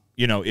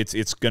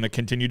 it's going to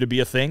continue to be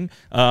a thing,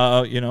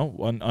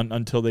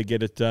 until they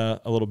get it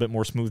a little bit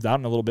more smoothed out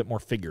and a little bit more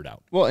figured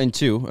out. Well, and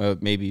 2,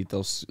 maybe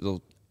they'll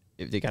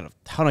they got a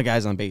ton of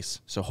guys on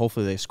base, so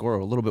hopefully they score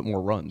a little bit more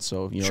runs.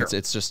 So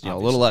it's just a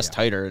little less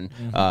tighter and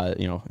a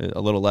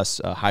little less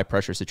high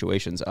pressure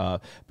situations.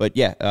 But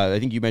yeah, I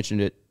think you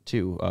mentioned it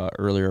too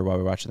earlier while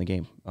we were watching the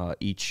game.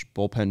 Each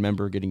bullpen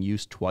member getting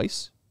used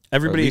twice.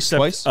 Everybody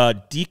except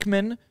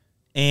Diekman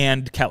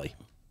and Kelly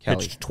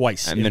pitched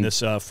twice in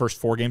this first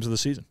 4 games of the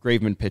season.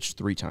 Graveman pitched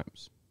 3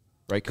 times.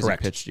 Right,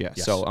 correct. He pitched, yeah.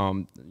 Yes.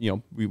 So,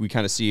 we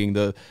kind of seeing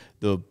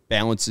the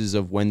balances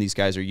of when these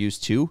guys are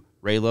used to.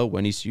 Raylo,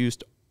 when he's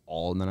used,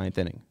 all in the 9th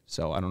inning.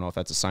 So I don't know if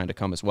that's a sign to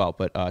come as well,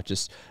 but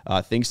just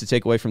things to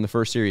take away from the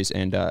first series.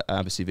 And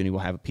obviously, Vinny will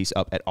have a piece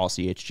up at All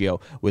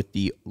CHGO with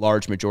the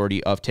large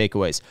majority of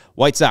takeaways.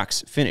 White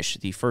Sox finish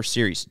the first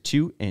series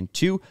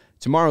 2-2.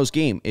 Tomorrow's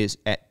game is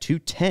at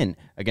 2:10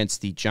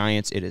 against the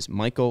Giants. It is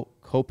Michael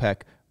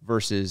Kopech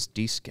versus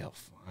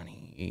DeScalfani.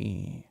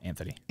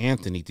 Anthony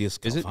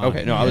DeScalfani. Is it?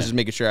 Okay, no, I was just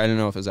making sure. I didn't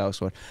know if it was Alex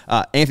one.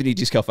 Anthony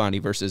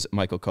DeScalfani versus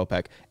Michael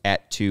Kopech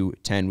at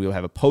 2:10. We will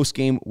have a post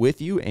game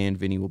with you, and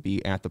Vinny will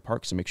be at the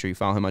park, so make sure you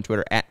follow him on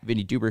Twitter at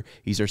Vinnie Duber.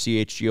 He's our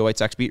CHGO White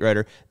Sox beat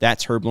writer.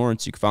 That's Herb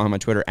Lawrence. You can follow him on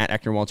Twitter at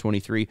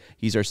Ecknerwall23.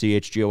 He's our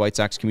CHGO White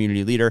Sox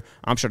community leader.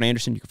 I'm Sean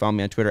Anderson. You can follow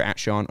me on Twitter at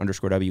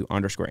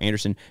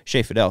Sean_W_Anderson.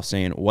 Shay Fidel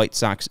saying White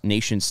Sox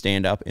Nation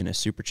stand up in a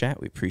super chat.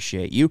 We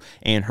appreciate you.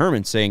 And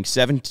Herman saying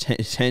 7 to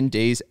 10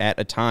 days at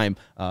a time.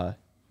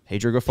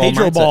 Pedro Grifol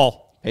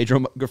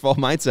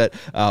mindset.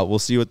 We'll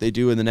see what they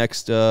do in the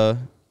next 3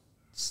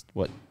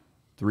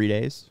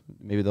 days.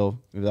 Maybe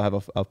they'll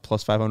have a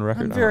plus 500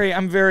 record.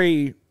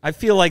 I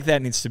feel like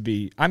that needs to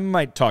be. I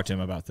might talk to him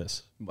about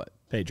this. What,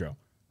 Pedro?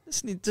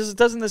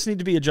 Doesn't this need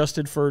to be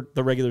adjusted for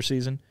the regular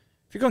season?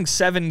 If you're going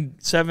 7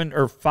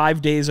 or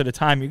 5 days at a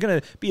time, you're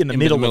going to be in the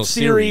middle of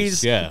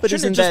series. Yeah, but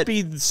shouldn't it just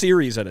be the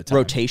series at a time?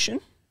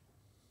 Rotation?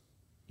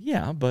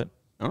 Yeah, but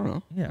I don't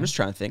know. Yeah. I'm just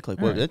trying to think.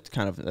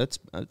 That's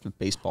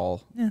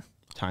baseball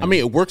time. I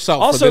mean, it works out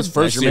Also, for this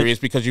first series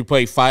because you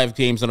play 5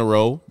 games in a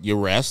row, you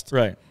rest,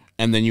 right,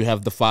 and then you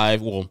have the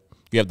 5. Well,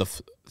 you have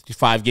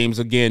 5 games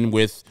again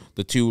with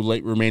the 2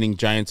 late remaining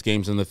Giants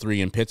games and the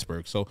 3 in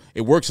Pittsburgh. So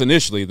it works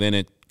initially, then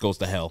it goes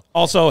to hell.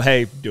 Also,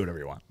 hey, do whatever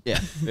you want. Yeah,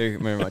 very,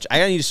 very much.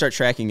 I need to start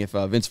tracking if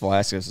Vince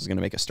Velasquez is going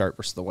to make a start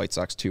versus the White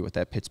Sox too with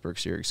that Pittsburgh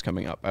series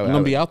coming up. I'm going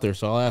to be out there,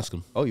 so I'll ask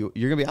him. Oh, you're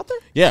going to be out there?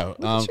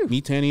 Yeah,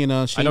 me, Tanny,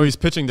 and Shane. I know he's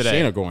pitching today.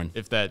 Shane are going.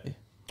 If that.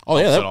 Oh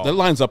yeah, helps at all. that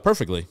lines up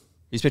perfectly.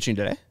 He's pitching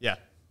today? Yeah.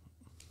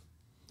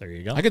 There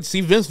you go. I could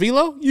see Vince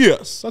Velo?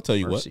 Yes, I'll tell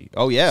you what.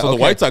 Oh, yeah. So okay.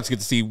 the White Sox get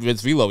to see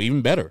Vince Velo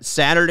even better.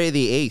 Saturday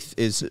the 8th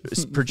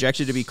is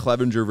projected to be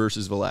Clevinger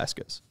versus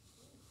Velasquez.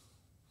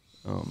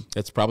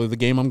 That's probably the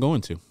game I'm going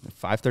to.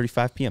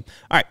 5:35 p.m.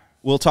 All right,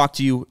 we'll talk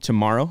to you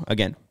tomorrow.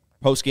 Again,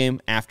 post game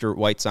after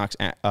White Sox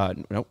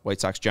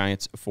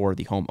Giants for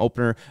the home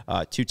opener,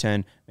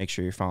 2:10. Make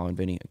sure you're following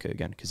Vinny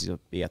again because he'll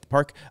be at the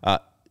park.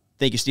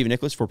 Thank you, Stephen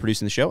Nicholas, for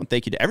producing the show, and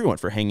thank you to everyone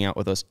for hanging out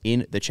with us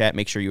in the chat.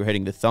 Make sure you're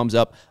hitting the thumbs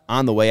up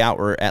on the way out.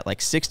 We're at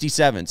like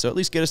 67, so at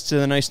least get us to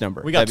the nice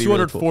number. We got That'd be really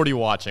 240 cool.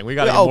 watching. We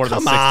got to get more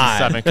than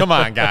 67. Come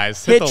on,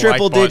 guys. Hit the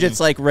triple like button. digits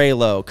like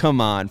Raylo.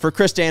 Come on. For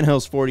Chris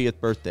Danhill's 40th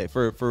birthday.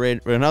 For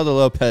Ronaldo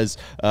Lopez,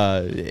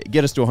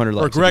 get us to 100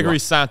 likes. For Gregory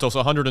Santos,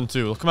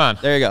 102. Come on.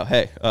 There you go.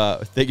 Hey,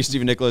 thank you,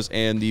 Stephen Nicholas.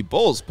 And the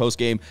Bulls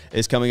postgame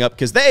is coming up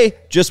because they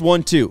just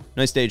won 2.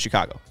 Nice day in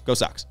Chicago. Go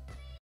Sox.